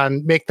out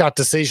and make that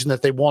decision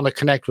that they want to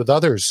connect with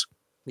others.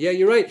 Yeah,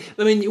 you're right.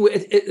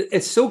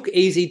 It's so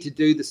easy to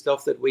do the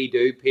stuff that we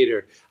do,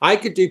 Peter. I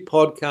could do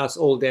podcasts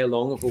all day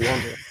long if I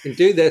wanted. I can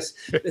do this.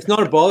 It's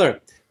not a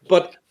bother.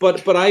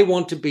 but I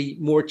want to be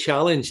more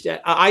challenged.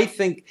 I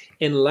think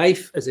in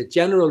life, as a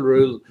general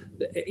rule,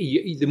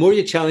 the more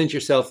you challenge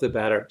yourself, the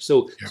better.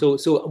 So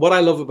what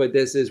I love about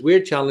this is we're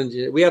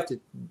challenging. We have to,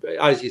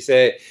 as you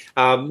say,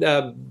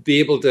 be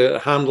able to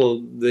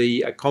handle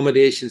the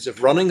accommodations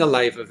of running a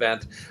live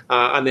event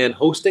and then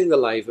hosting the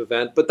live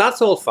event. But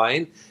that's all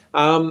fine.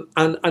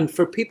 And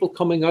for people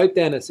coming out,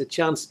 then it's a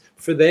chance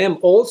for them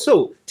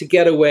also to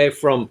get away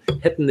from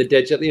hitting the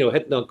digital,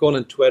 going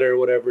on Twitter or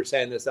whatever,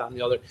 saying this, that, and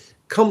the other.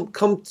 Come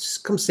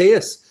see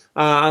us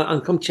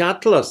and come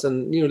chat to us,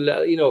 and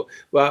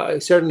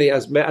certainly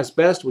as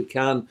best we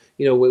can.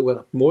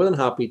 We're more than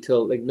happy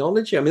to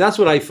acknowledge you. I mean, that's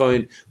what I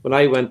found when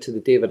I went to the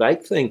David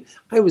Icke thing.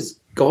 I was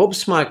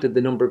gobsmacked at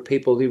the number of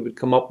people who would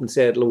come up and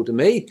say hello to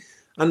me,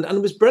 and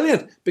it was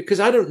brilliant because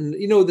I don't.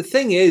 The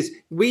thing is,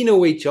 we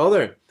know each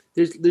other.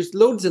 There's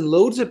loads and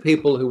loads of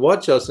people who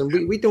watch us, and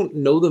we don't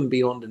know them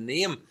beyond a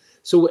name.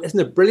 So isn't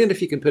it brilliant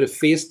if you can put a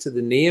face to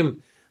the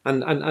name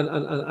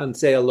and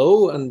say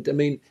hello? And I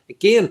mean,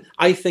 again,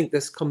 I think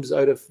this comes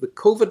out of the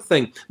COVID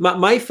thing.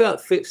 My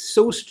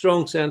so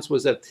strong sense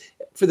was that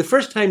for the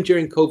first time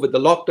during COVID, the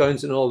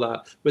lockdowns and all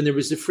that, when there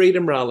was the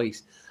freedom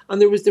rallies,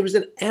 and there was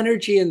an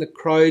energy in the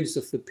crowds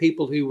of the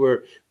people who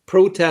were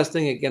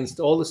protesting against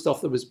all the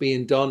stuff that was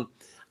being done.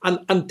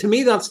 And to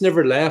me, that's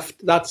never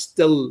left. That's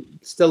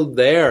still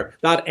there,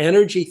 that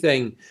energy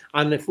thing.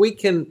 And if we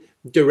can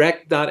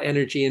direct that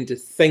energy into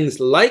things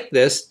like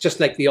this, just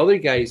like the other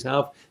guys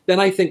have,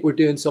 then I think we're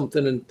doing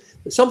something, and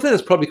something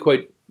that's probably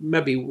quite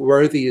maybe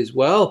worthy as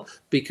well,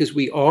 because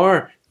we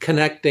are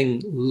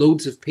connecting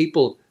loads of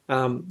people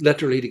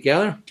literally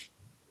together.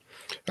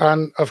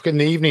 And in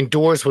the evening,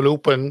 doors will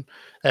open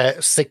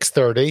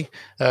 6:30.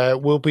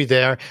 We'll be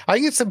there. I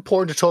think it's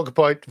important to talk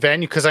about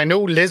venue because I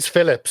know Liz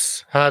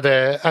Phillips had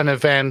an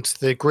event,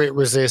 the Great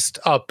Resist,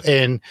 up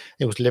in,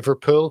 it was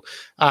Liverpool,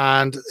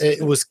 and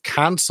it was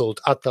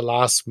cancelled at the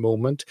last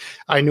moment.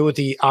 I know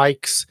the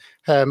Ikes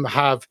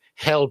have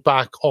held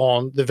back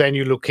on the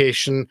venue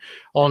location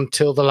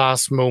until the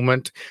last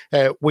moment.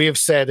 We have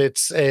said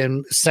it's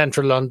in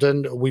central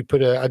London. We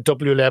put a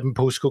W11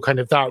 postcode, kind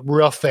of that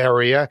rough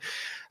area.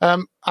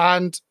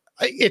 And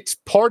it's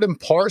part and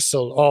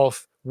parcel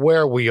of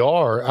where we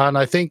are. And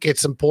I think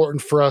it's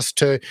important for us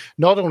to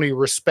not only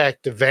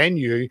respect the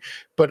venue,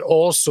 but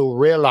also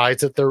realize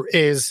that there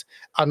is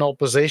an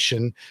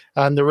opposition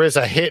and there is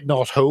a hit,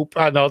 not hope,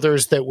 and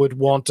others that would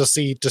want to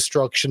see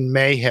destruction,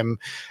 mayhem,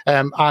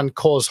 and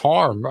cause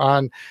harm.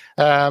 And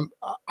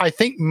I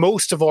think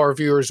most of our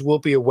viewers will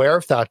be aware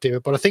of that,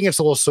 David, but I think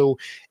it's also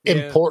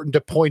important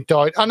to point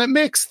out, and it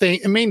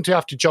means to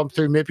have to jump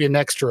through maybe an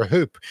extra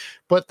hoop,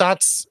 but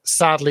that's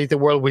sadly the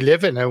world we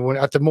live in, and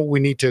at the moment we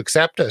need to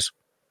accept it.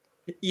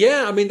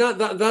 Yeah, I mean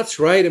that's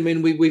right. I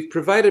mean we've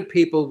provided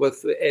people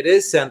with, it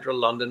is central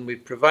London.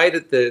 We've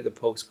provided the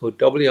postcode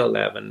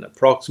W11,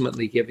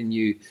 approximately giving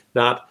you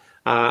that.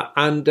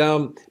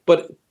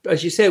 But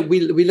as you said, we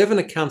live in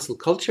a cancel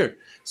culture.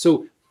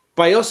 So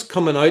by us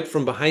coming out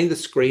from behind the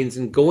screens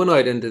and going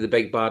out into the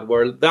big bad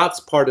world, that's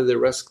part of the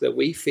risk that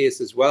we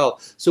face as well.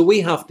 So we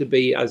have to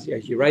be, as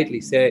you rightly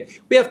say,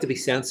 we have to be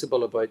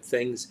sensible about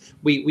things.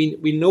 We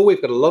know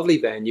we've got a lovely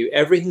venue.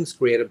 Everything's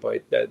great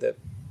about that.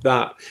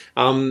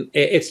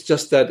 It's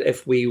just that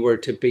if we were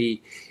to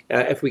be,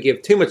 if we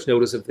give too much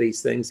notice of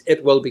these things,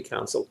 it will be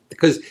cancelled.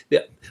 Because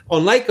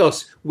unlike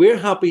us, we're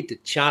happy to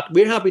chat,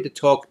 we're happy to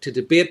talk, to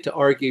debate, to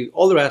argue,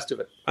 all the rest of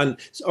it. And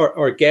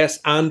our guests,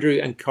 Andrew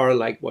and Carl,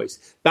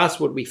 likewise. That's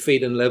what we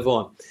feed and live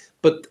on.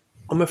 But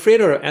I'm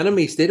afraid our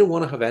enemies, they don't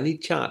want to have any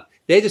chat.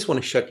 They just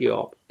want to shut you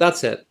up.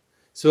 That's it.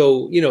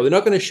 So, they're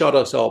not going to shut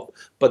us up,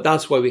 but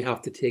that's why we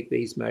have to take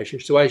these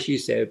measures. So as you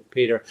said,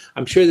 Peter,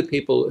 I'm sure the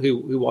people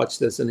who watch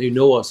this and who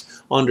know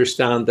us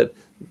understand that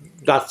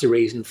that's the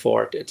reason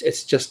for it.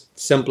 It's just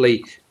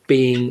simply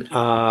being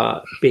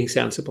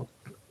sensible.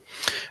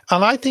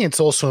 And I think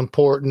it's also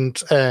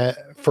important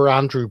for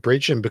Andrew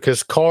Bridgen,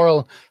 because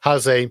Carl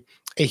has a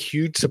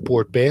huge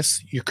support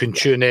base. You can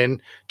tune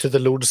in to the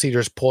Lotus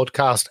Eaters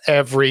podcast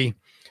every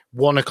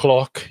 1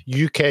 o'clock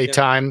UK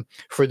time.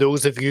 For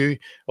those of you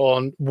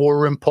on War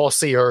Room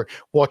Posse or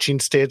watching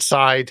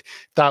stateside,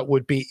 that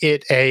would be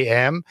 8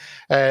 a.m.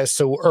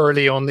 So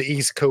early on the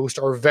East Coast,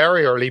 or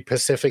very early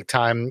Pacific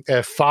time,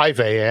 5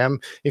 a.m.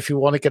 If you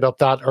want to get up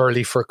that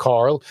early for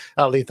Carl,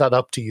 I'll leave that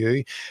up to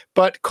you.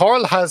 But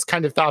Carl has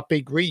kind of that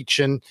big reach,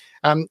 and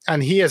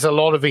he has a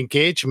lot of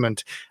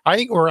engagement. I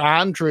think where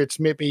Andrew, it's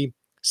maybe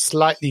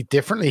slightly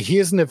differently. He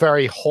is in a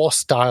very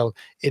hostile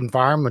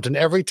environment, and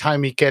every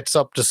time he gets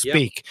up to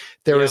speak,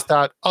 there is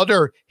that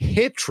utter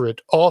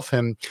hatred of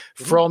him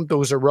from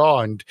those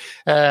around.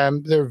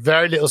 There's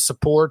very little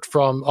support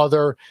from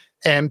other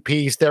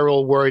MPs. They're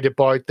all worried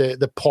about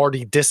the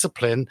party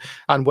discipline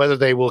and whether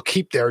they will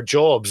keep their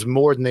jobs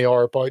more than they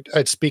are about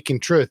speaking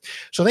truth.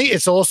 So I think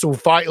it's also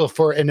vital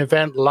for an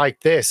event like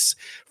this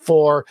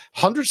for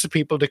hundreds of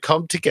people to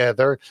come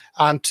together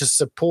and to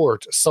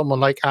support someone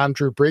like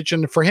Andrew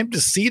Bridgen, for him to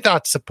see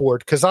that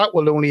support, because that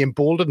will only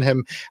embolden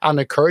him and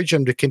encourage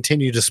him to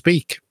continue to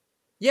speak.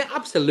 Yeah,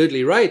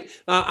 absolutely right.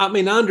 I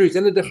mean, Andrew's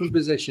in a different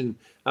position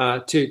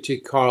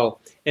to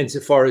Carl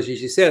insofar as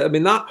you said. I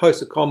mean, that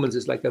House of Commons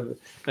is like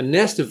a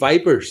nest of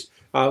vipers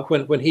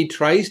when he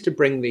tries to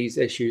bring these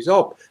issues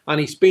up,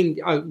 and he's been.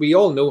 We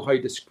all know how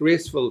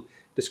disgracefully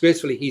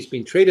he's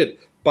been treated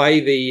by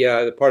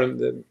the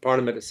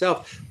Parliament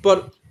itself.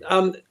 But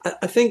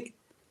I think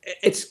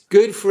it's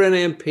good for an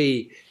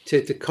MP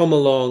to come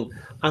along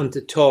and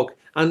to talk,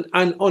 and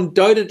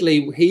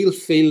undoubtedly he'll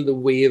feel the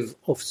wave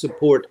of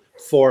support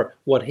for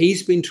what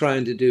he's been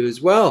trying to do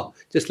as well,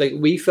 just like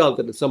we felt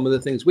it at some of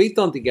the things we've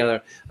done together.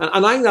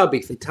 And I think that'll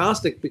be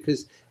fantastic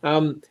because,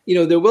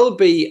 there will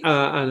be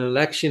an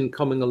election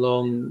coming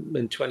along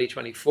in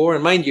 2024.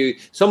 And mind you,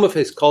 some of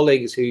his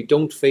colleagues who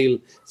don't feel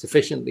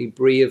sufficiently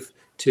brave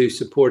to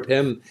support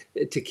him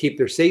to keep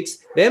their seats,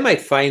 they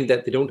might find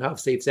that they don't have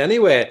seats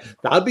anyway.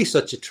 That'd be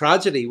such a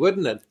tragedy,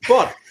 wouldn't it?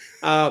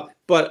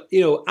 But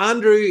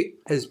Andrew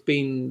has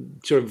been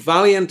sort of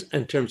valiant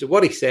in terms of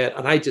what he said,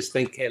 and I just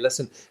think, hey,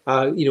 listen,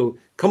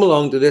 come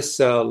along to this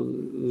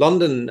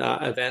London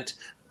event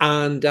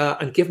and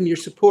give him your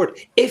support.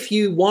 If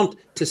you want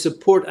to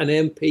support an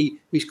MP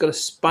who's got a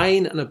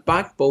spine and a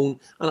backbone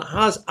and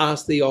has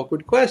asked the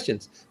awkward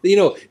questions,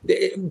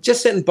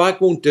 just sitting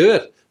back won't do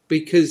it,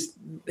 because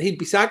he'd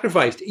be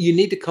sacrificed. You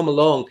need to come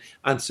along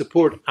and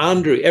support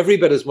Andrew every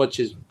bit as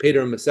much as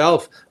Peter and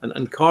myself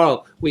and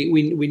Carl. We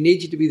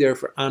need you to be there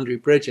for Andrew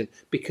Bridgen,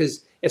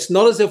 because it's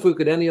not as if we've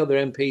got any other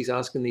MPs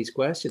asking these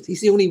questions.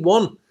 He's the only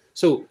one.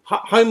 So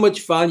how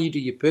much value do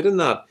you put in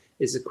that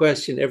is the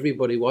question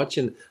everybody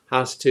watching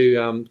has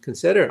to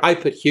consider. I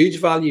put huge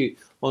value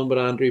on what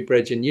Andrew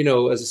Bridgen,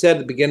 as I said at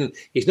the beginning,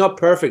 he's not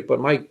perfect, but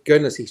my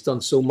goodness, he's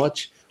done so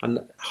much, and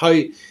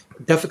how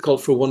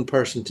difficult for one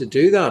person to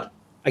do that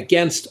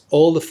against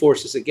all the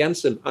forces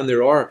against him, and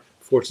there are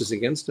forces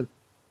against him.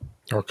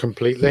 Or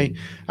completely.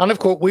 And of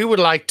course, we would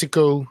like to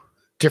go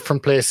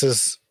different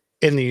places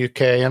in the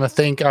UK, and I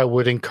think I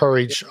would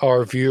encourage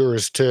our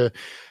viewers to,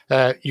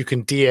 you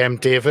can DM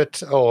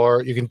David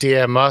or you can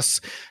DM us,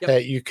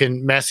 yep. You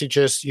can message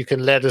us, you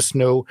can let us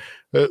know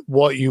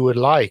what you would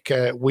like.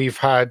 We've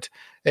had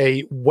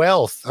a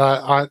wealth.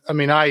 I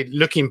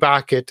looking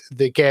back at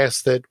the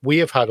guests that we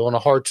have had on A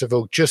Hard to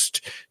Vote,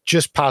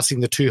 just passing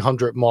the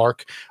 200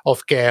 mark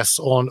of guests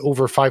on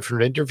over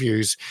 500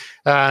 interviews.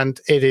 And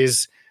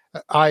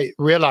I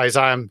realize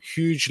I am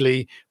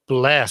hugely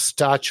blessed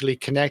to actually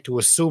connect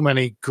with so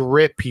many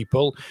great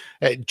people,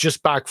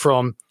 just back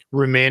from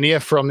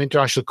Romania, from the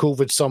International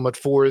COVID Summit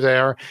 4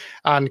 there,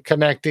 and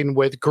connecting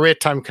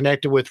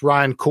with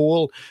Ryan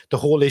Cole, the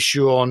whole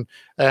issue on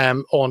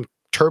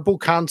turbo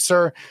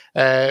cancer,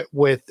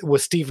 with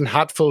Stephen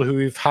Hatfield, who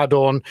we've had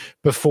on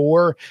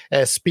before,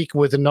 speaking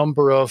with a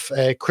number of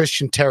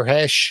Christian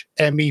Terhesh,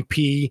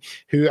 MEP,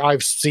 who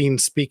I've seen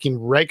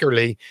speaking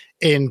regularly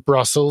in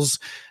Brussels.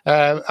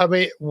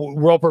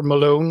 Robert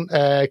Malone,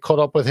 caught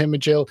up with him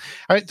and Jill.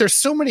 There's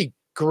so many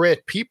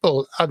great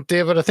people. And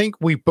David, I think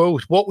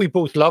what we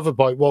both love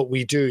about what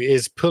we do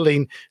is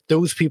pulling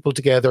those people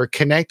together,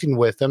 connecting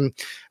with them.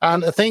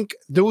 And I think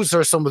those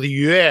are some of the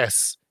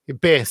US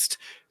best.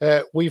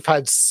 We've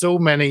had so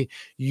many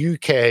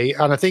UK,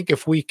 and I think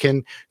if we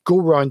can go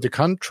around the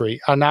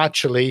country and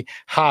actually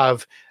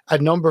have a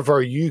number of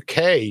our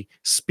UK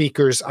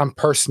speakers and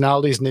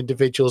personalities and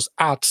individuals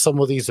at some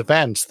of these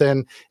events,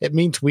 then it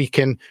means we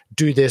can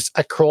do this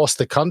across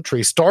the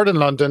country, start in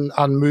London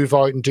and move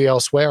out and do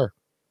elsewhere.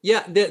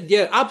 Yeah,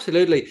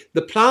 absolutely.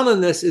 The plan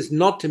on this is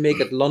not to make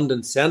it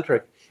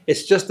London-centric.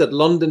 It's just that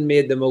London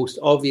made the most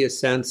obvious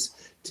sense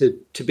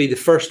to be the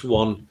first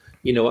one,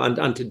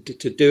 and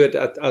to do it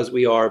as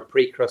we are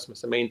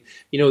pre-Christmas. I mean,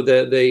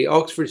 the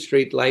Oxford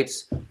Street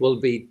lights will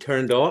be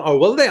turned on, or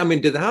will they? I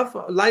mean, do they have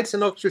lights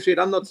in Oxford Street?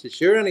 I'm not so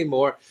sure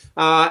anymore.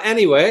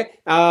 Anyway,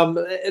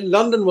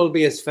 London will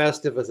be as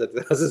festive as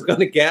it's going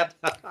to get.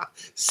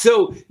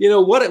 So,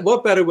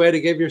 what better way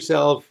to give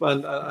yourself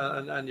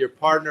and your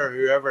partner, or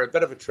whoever, a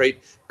bit of a treat?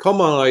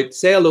 Come on out,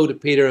 say hello to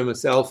Peter and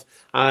myself,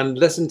 and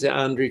listen to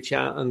Andrew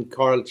chat and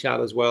Carl chat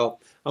as well.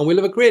 And we'll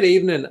have a great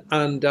evening.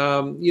 And,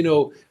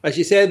 as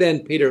you said then,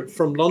 Peter,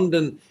 from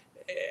London,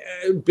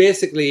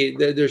 basically,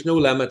 there's no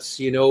limits.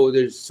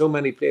 There's so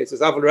many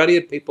places. I've already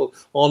had people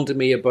on to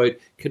me about,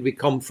 could we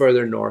come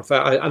further north?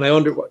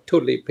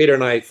 Totally, Peter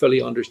and I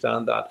fully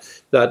understand that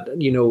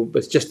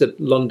it's just that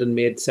London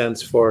made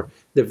sense for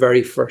the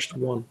very first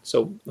one.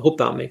 So I hope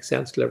that makes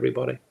sense to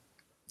everybody.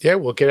 Yeah,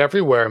 we'll get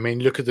everywhere. I mean,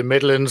 look at the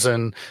Midlands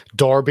and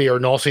Derby or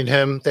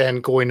Nottingham, then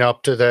going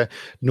up to the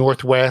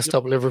northwest,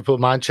 up Liverpool,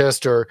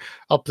 Manchester,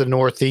 up the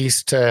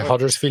northeast,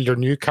 Huddersfield or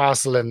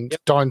Newcastle, and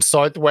down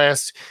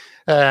southwest,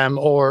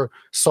 or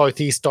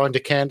southeast down to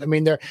Kent. I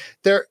mean,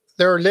 there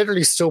are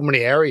literally so many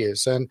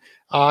areas, and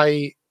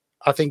I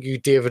think you,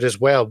 David, as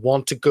well,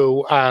 want to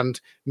go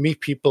and meet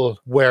people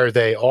where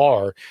they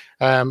are,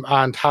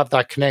 and have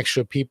that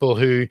connection with people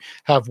who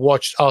have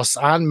watched us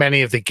and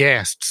many of the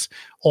guests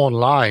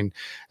online,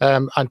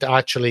 and to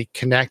actually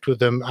connect with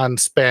them and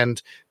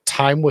spend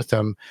time with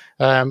them.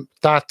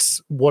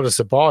 That's what it's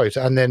about.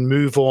 And then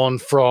move on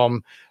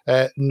from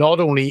not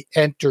only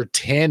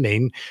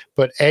entertaining,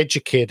 but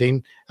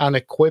educating and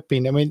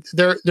equipping. I mean,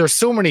 there's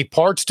so many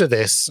parts to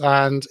this,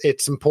 and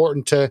it's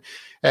important to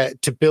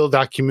build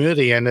that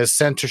community. And as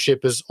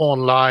censorship is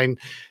online,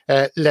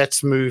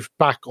 let's move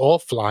back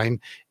offline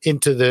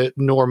into the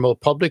normal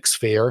public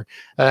sphere.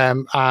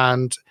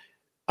 And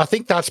I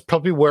think that's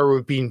probably where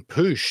we're being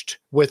pushed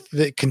with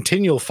the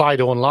continual fight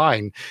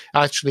online.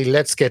 Actually,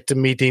 let's get to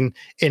meeting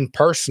in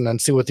person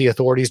and see what the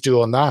authorities do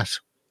on that.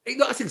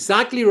 That's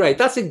exactly right.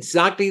 That's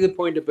exactly the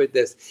point about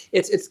this.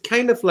 It's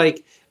kind of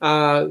like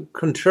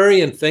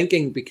contrarian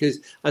thinking, because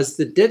as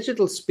the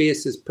digital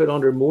space is put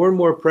under more and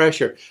more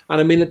pressure, and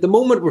I mean, at the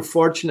moment we're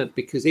fortunate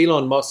because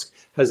Elon Musk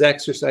has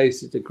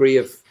exercised a degree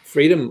of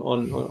freedom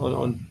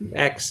on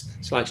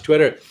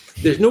X/Twitter.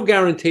 There's no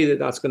guarantee that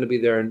that's going to be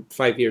there in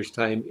 5 years'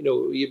 time. You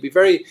know, you'd be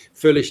very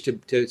foolish to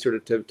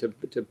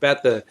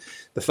bet the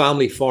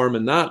family farm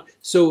in that.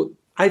 So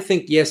I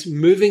think, yes,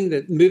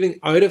 moving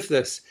out of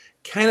this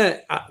kind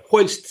of,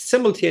 whilst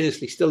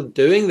simultaneously still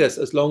doing this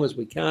as long as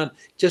we can,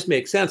 just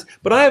makes sense.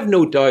 But I have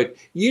no doubt,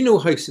 you know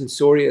how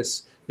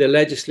censorious the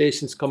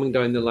legislations coming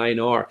down the line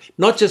are,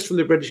 not just from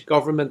the British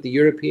government, the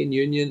European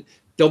Union,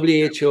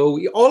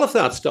 WHO, all of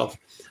that stuff.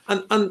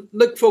 And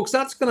look, folks,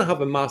 that's going to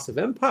have a massive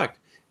impact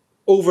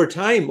over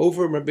time,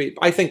 over maybe,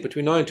 I think,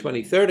 between now and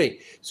 2030.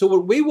 So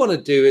what we want to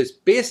do is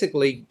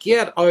basically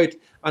get out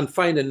and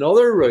find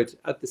another route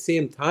at the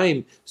same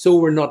time, so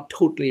we're not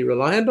totally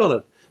reliant on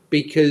it.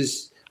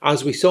 Because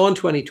as we saw in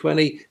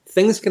 2020,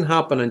 things can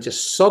happen and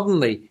just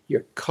suddenly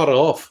you're cut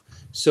off.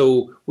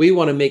 So we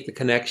want to make the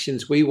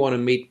connections. We want to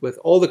meet with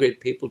all the great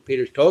people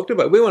Peter's talked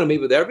about. We want to meet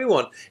with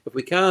everyone if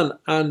we can,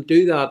 and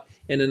do that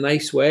in a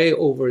nice way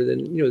over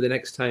the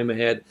next time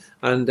ahead,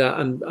 and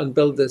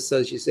build this,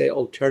 as you say,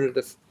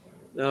 alternative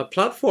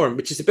platform,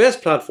 which is the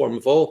best platform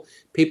of all,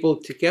 people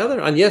together.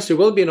 And yes, there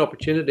will be an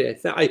opportunity.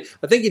 I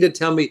think you did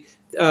tell me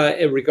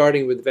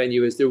regarding with the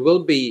venue is there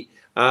will be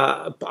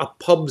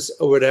pubs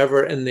or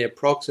whatever in the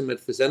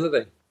approximate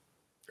vicinity.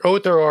 Oh,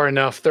 there are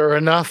enough. There are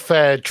enough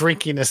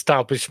drinking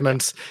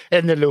establishments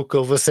in the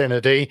local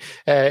vicinity.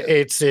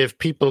 It's if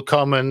people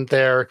come and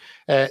they're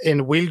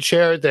in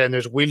wheelchair, then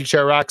there's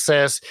wheelchair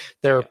access.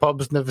 There are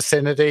pubs in the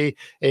vicinity.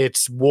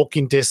 It's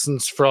walking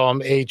distance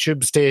from a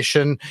tube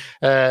station.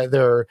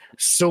 There are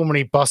so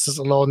many buses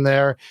along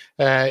there.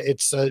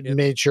 It's a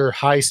major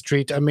high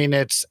street. I mean,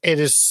 it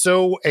is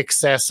so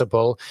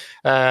accessible,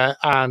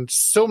 and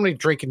so many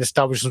drinking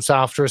establishments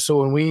after. So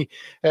when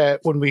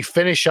we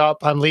finish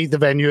up and leave the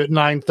venue at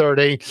 9:30,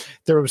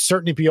 there will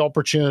certainly be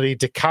opportunity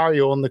to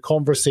carry on the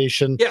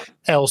conversation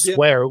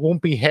elsewhere. It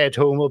won't be head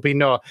home. It'll be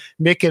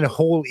making a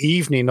whole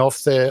evening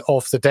off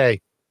the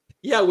day.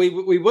 Yeah, we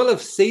will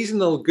have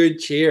seasonal good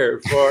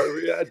cheer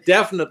for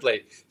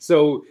definitely.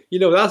 So,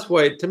 that's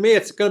why, to me,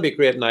 it's going to be a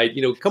great night.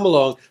 Come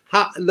along,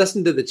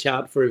 listen to the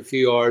chat for a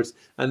few hours,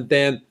 and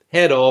then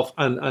head off,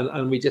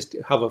 and we just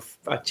have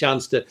a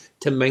chance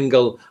to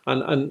mingle.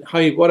 And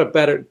what a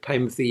better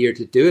time of the year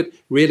to do it,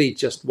 really,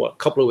 just a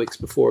couple of weeks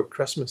before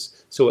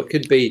Christmas. So it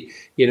could be,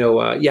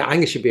 I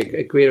think it should be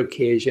a great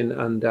occasion,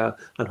 and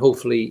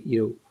hopefully,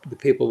 the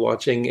people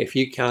watching, if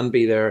you can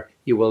be there,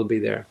 you will be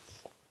there.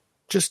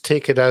 Just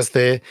take it as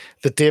the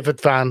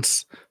David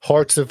Vance,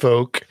 Hearts of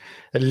Oak,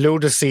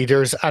 Lotus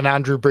Cedars, and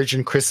Andrew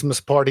Bridgen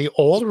Christmas party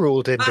all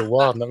rolled into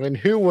one. I mean,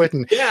 who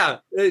wouldn't? Yeah.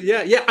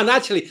 And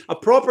actually, a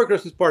proper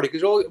Christmas party,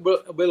 because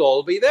we'll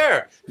all be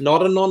there.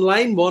 Not an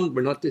online one.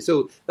 We're not.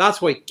 So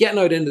that's why getting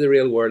out into the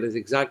real world is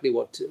exactly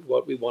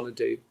what we want to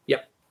do.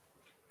 Yeah.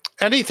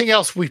 Anything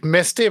else we've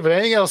missed, David?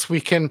 Anything else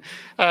we can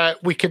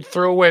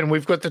throw in?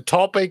 We've got the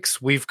topics.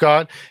 We've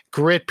got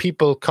great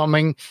people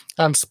coming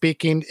and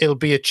speaking. It'll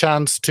be a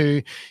chance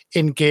to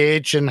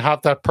engage and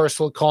have that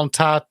personal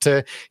contact,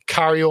 to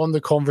carry on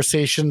the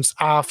conversations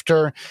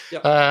after.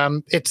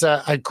 Yep. It's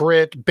a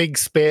great big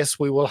space.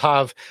 We will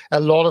have a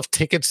lot of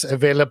tickets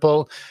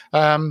available.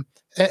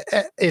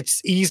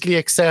 It's easily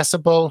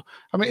accessible.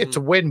 I mean, it's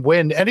a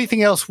win-win.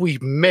 Anything else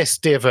we've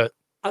missed, David?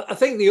 I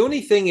think the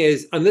only thing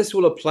is, and this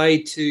will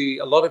apply to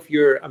a lot of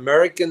your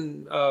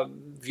American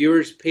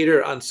viewers,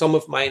 Peter, and some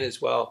of mine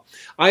as well.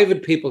 I've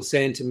had people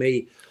saying to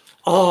me,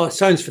 "Oh, it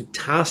sounds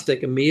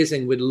fantastic,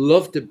 amazing. We'd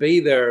love to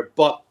be there,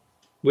 but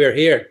we're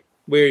here.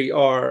 We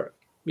are,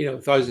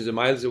 thousands of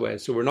miles away,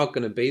 so we're not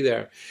going to be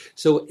there.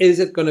 So is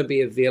it going to be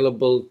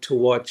available to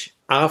watch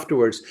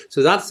afterwards?"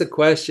 So that's the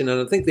question.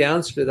 And I think the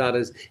answer to that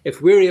is,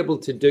 if we're able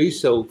to do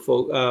so,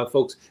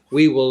 folks,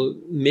 we will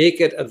make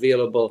it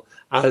available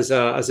as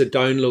a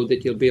download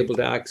that you'll be able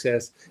to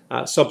access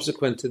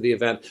subsequent to the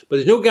event. But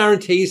there's no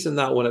guarantees in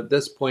that one at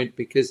this point,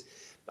 because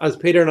as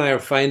Peter and I are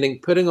finding,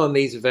 putting on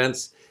these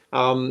events,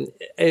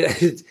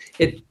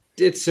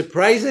 it's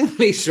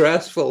surprisingly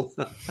stressful.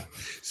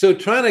 So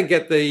trying to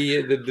get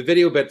the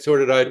video bit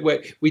sorted out,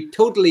 we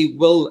totally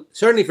will,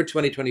 certainly for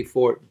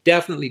 2024,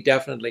 definitely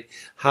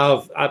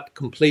have that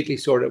completely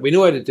sorted. We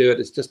know how to do it.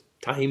 It's just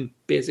time,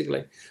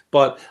 basically.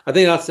 But I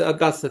think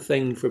that's the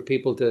thing for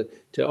people to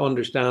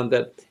understand,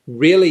 that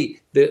really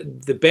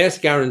the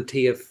best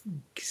guarantee of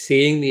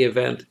seeing the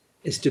event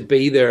is to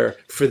be there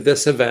for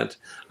this event,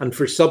 and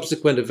for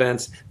subsequent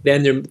events,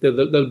 then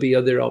there'll be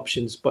other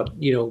options. But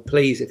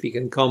please, if you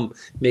can come,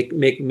 make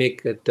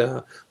it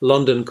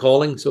London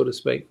calling, so to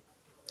speak.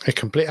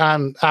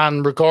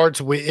 And regards,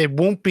 it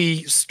won't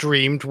be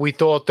streamed. We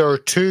thought there are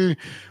two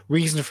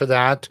reasons for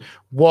that.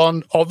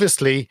 One,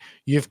 obviously,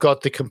 you've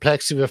got the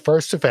complexity of the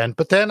first event,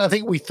 but then I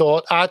think we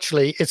thought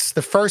actually it's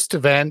the first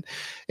event.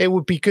 It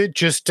would be good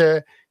just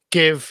to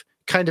give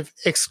kind of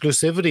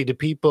exclusivity to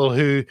people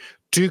who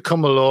do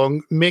come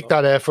along, make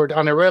that effort.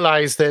 And I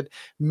realize that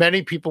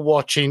many people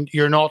watching,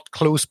 you're not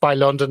close by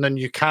London and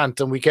you can't.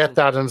 And we get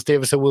that. And as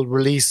David said,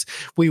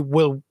 we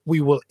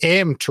will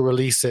aim to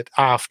release it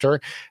after.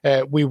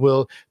 We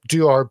will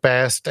do our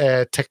best,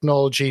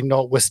 technology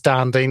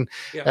notwithstanding,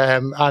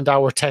 and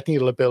our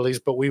technical abilities,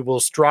 but we will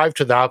strive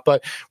to that.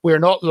 But we're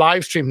not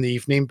live streaming the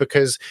evening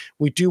because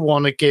we do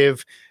want to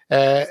give,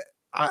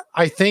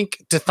 I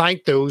think, to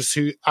thank those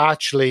who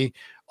actually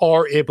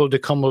are able to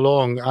come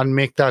along and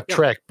make that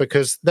trek,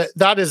 because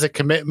that is a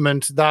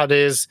commitment. That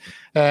is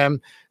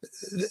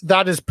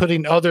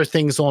putting other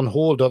things on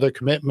hold, other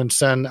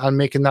commitments, and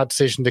making that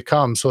decision to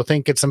come. So I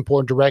think it's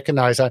important to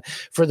recognize that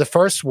for the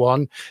first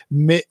one,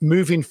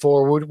 moving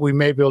forward, we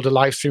may be able to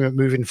live stream it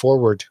moving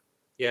forward.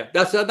 Yeah,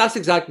 that's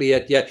exactly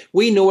it. Yeah,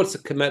 we know it's a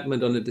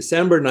commitment on a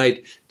December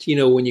night,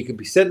 when you could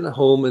be sitting at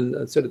home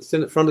and sort of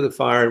sitting in front of the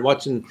fire and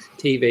watching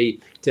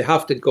TV, to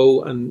have to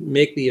go and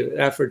make the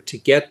effort to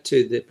get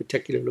to the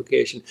particular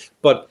location.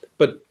 But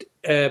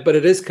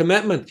it is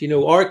commitment.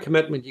 Our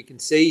commitment. You can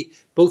see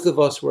both of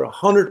us were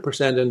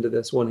 100% into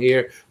this one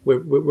here.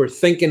 We're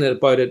thinking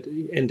about it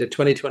into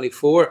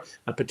 2024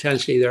 and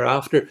potentially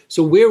thereafter.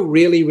 So we're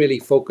really, really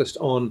focused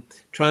on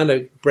trying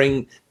to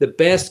bring the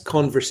best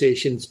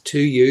conversations to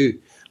you.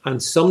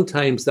 And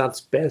sometimes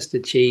that's best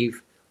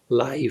achieved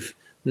live,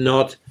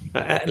 not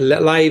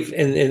live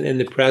in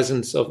the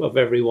presence of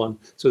everyone.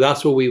 So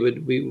that's what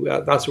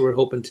that's what we're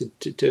hoping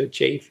to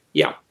achieve.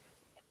 Yeah.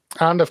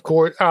 And of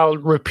course, I'll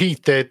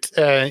repeat that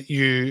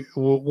you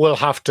will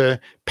have to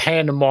pay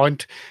an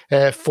amount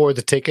for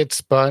the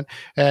tickets, but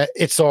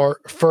it's our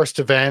first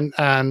event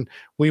and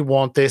we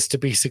want this to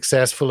be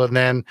successful. And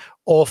then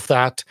off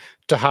that,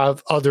 to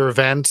have other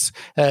events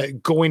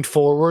going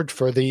forward.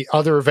 For the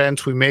other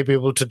events, we may be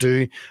able to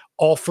do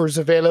offers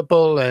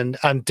available and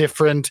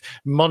different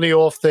money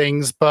off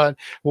things, but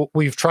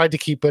we've tried to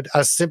keep it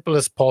as simple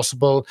as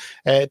possible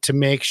to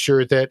make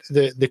sure that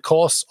the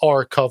costs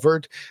are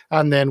covered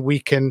and then we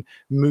can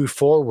move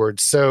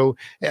forward. So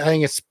I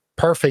think it's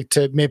perfect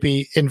to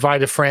maybe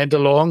invite a friend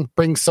along,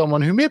 bring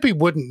someone who maybe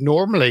wouldn't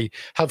normally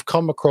have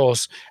come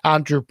across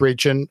Andrew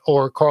Bridgen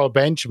or Carl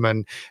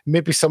Benjamin,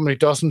 maybe someone who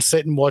doesn't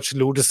sit and watch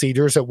Lotus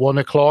Eaters at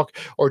 1:00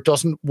 or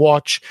doesn't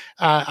watch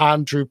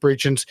Andrew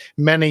Bridgen's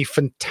many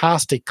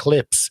fantastic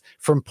clips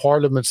from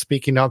Parliament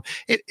speaking up.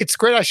 It's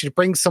great actually to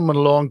bring someone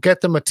along,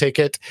 get them a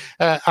ticket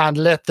and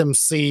let them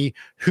see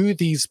who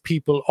these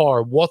people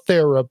are, what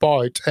they're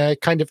about,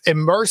 kind of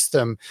immerse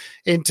them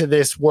into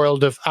this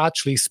world of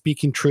actually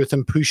speaking truth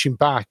and pushing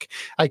back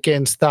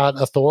against that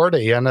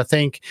authority. And I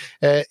think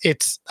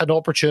it's an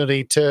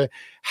opportunity to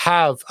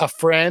have a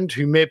friend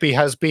who maybe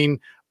has been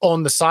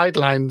on the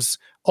sidelines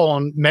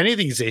on many of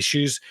these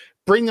issues,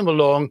 bring them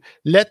along,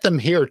 let them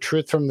hear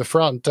truth from the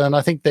front. And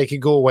I think they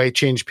could go away,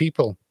 change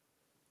people.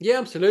 Yeah,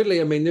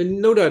 absolutely. I mean, there's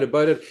no doubt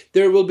about it.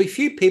 There will be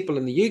few people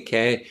in the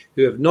UK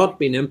who have not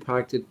been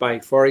impacted by,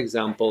 for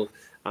example,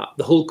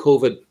 the whole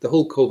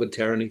COVID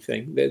tyranny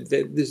thing.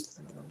 There's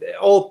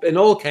in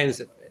all kinds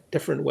of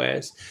different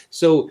ways.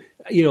 So,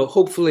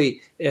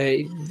 hopefully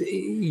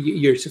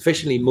you're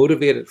sufficiently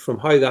motivated from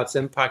how that's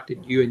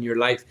impacted you in your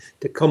life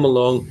to come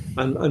along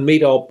and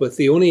meet up with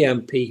the only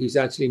MP who's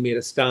actually made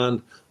a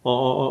stand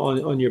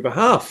on your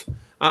behalf.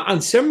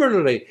 And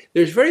similarly,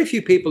 there's very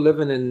few people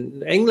living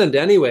in England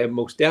anyway,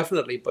 most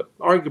definitely, but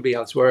arguably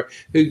elsewhere,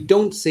 who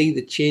don't see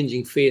the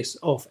changing face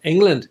of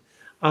England.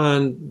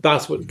 And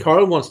that's what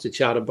Carl wants to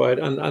chat about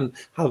and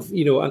have,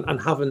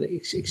 and having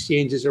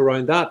exchanges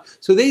around that.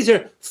 So these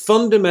are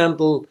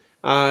fundamental,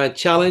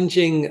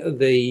 challenging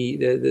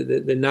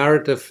the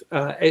narrative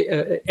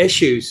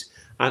issues,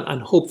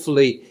 and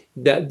hopefully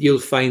that you'll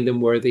find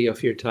them worthy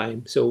of your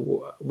time.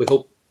 So we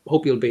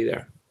hope you'll be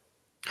there.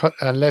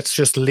 And let's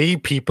just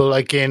leave people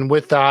again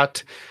with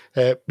that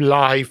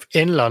live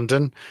in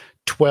London,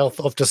 12th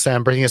of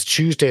December. I think it's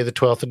Tuesday, the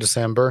 12th of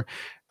December.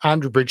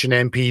 Andrew Bridgen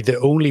MP, the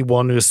only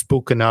one who has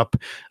spoken up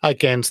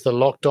against the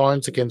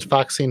lockdowns, against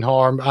vaccine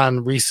harm,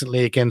 and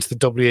recently against the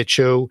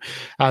WHO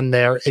and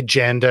their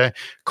agenda.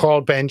 Carl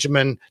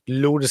Benjamin,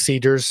 Lotus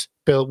Eaters,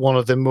 built one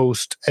of the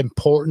most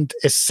important,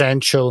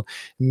 essential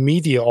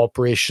media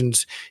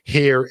operations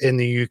here in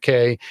the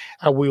UK.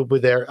 And we'll be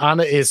there.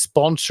 And it is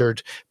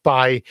sponsored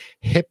by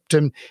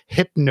Quantum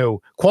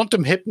Hypno.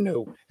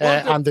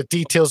 And the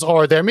details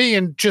are there. Me,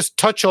 and just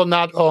touch on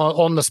that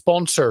on the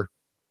sponsor.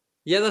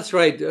 Yeah, that's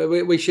right.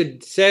 We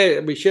should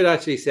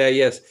actually say,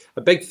 yes,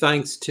 a big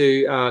thanks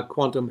to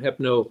Quantum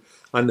Hypno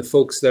and the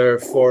folks there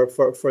for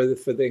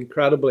the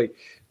incredibly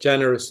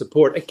generous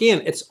support.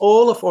 Again, it's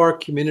all of our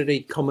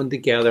community coming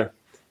together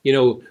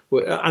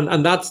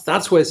And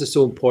that's why this is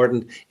so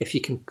important. If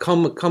you can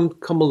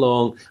come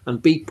along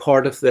and be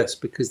part of this,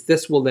 because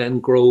this will then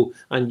grow,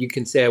 and you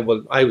can say,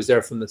 well, I was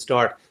there from the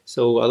start.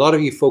 So a lot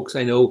of you folks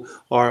I know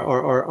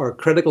are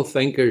critical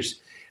thinkers.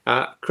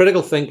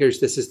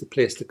 This is the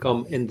place to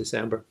come in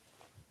December.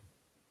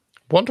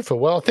 Wonderful.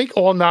 Well, I think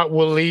on that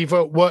we'll leave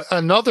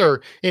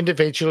another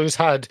individual who's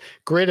had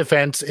great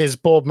events is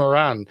Bob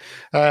Moran,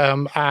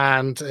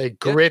 and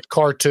great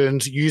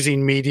cartoons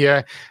using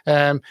media.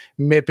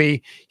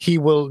 Maybe he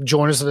will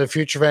join us at a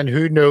future event.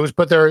 Who knows?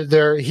 But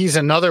he's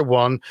another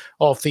one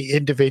of the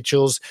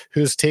individuals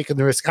who's taken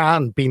the risk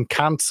and been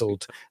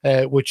cancelled,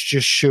 which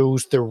just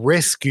shows the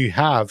risk you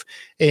have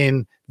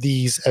in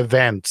these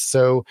events.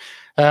 So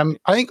I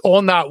think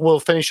on that we'll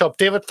finish up.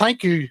 David,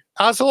 thank you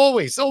as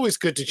always. Always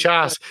good to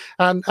chat.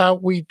 And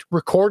we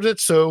recorded it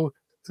so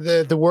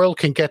the world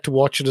can get to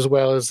watch it as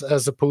well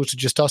as opposed to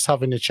just us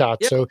having a chat.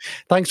 Yep. So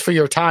thanks for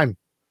your time.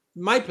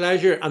 My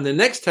pleasure. And the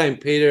next time,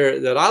 Peter,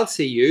 that I'll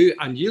see you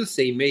and you'll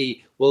see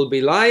me will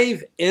be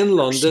live in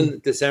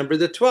London, December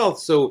the 12th.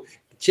 So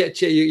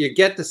you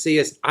get to see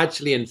us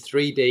actually in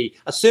 3D,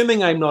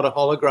 assuming I'm not a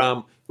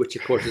hologram, which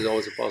of course is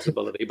always a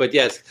possibility. But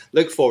yes,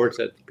 look forward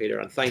to it, Peter,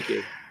 and thank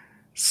you.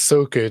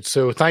 So good.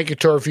 So thank you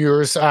to our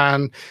viewers,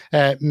 and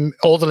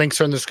all the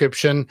links are in the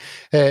description.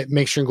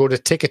 Make sure you go to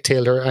Ticket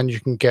Tailor and you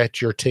can get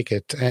your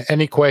ticket.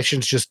 Any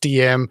questions, just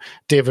DM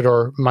David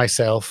or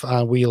myself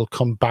and we'll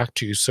come back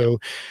to you. So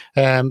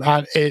and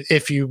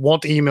if you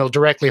want to email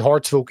directly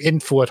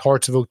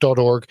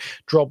heartsofoak@heartsofoak.org,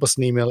 drop us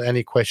an email,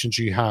 any questions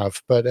you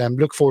have. But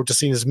look forward to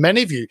seeing as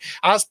many of you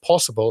as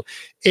possible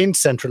in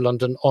central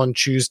London on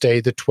Tuesday,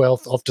 the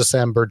 12th of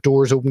December.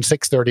 Doors open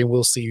 6:30 and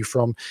we'll see you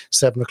from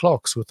 7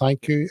 o'clock. So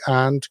thank you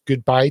and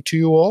goodbye to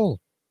you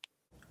all.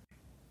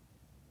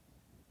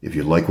 If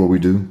you like what we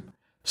do,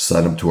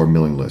 sign up to our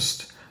mailing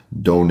list,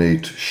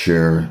 donate,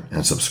 share,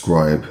 and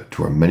subscribe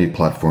to our many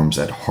platforms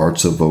at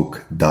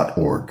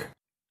heartsofoak.org.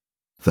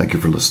 Thank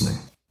you for listening.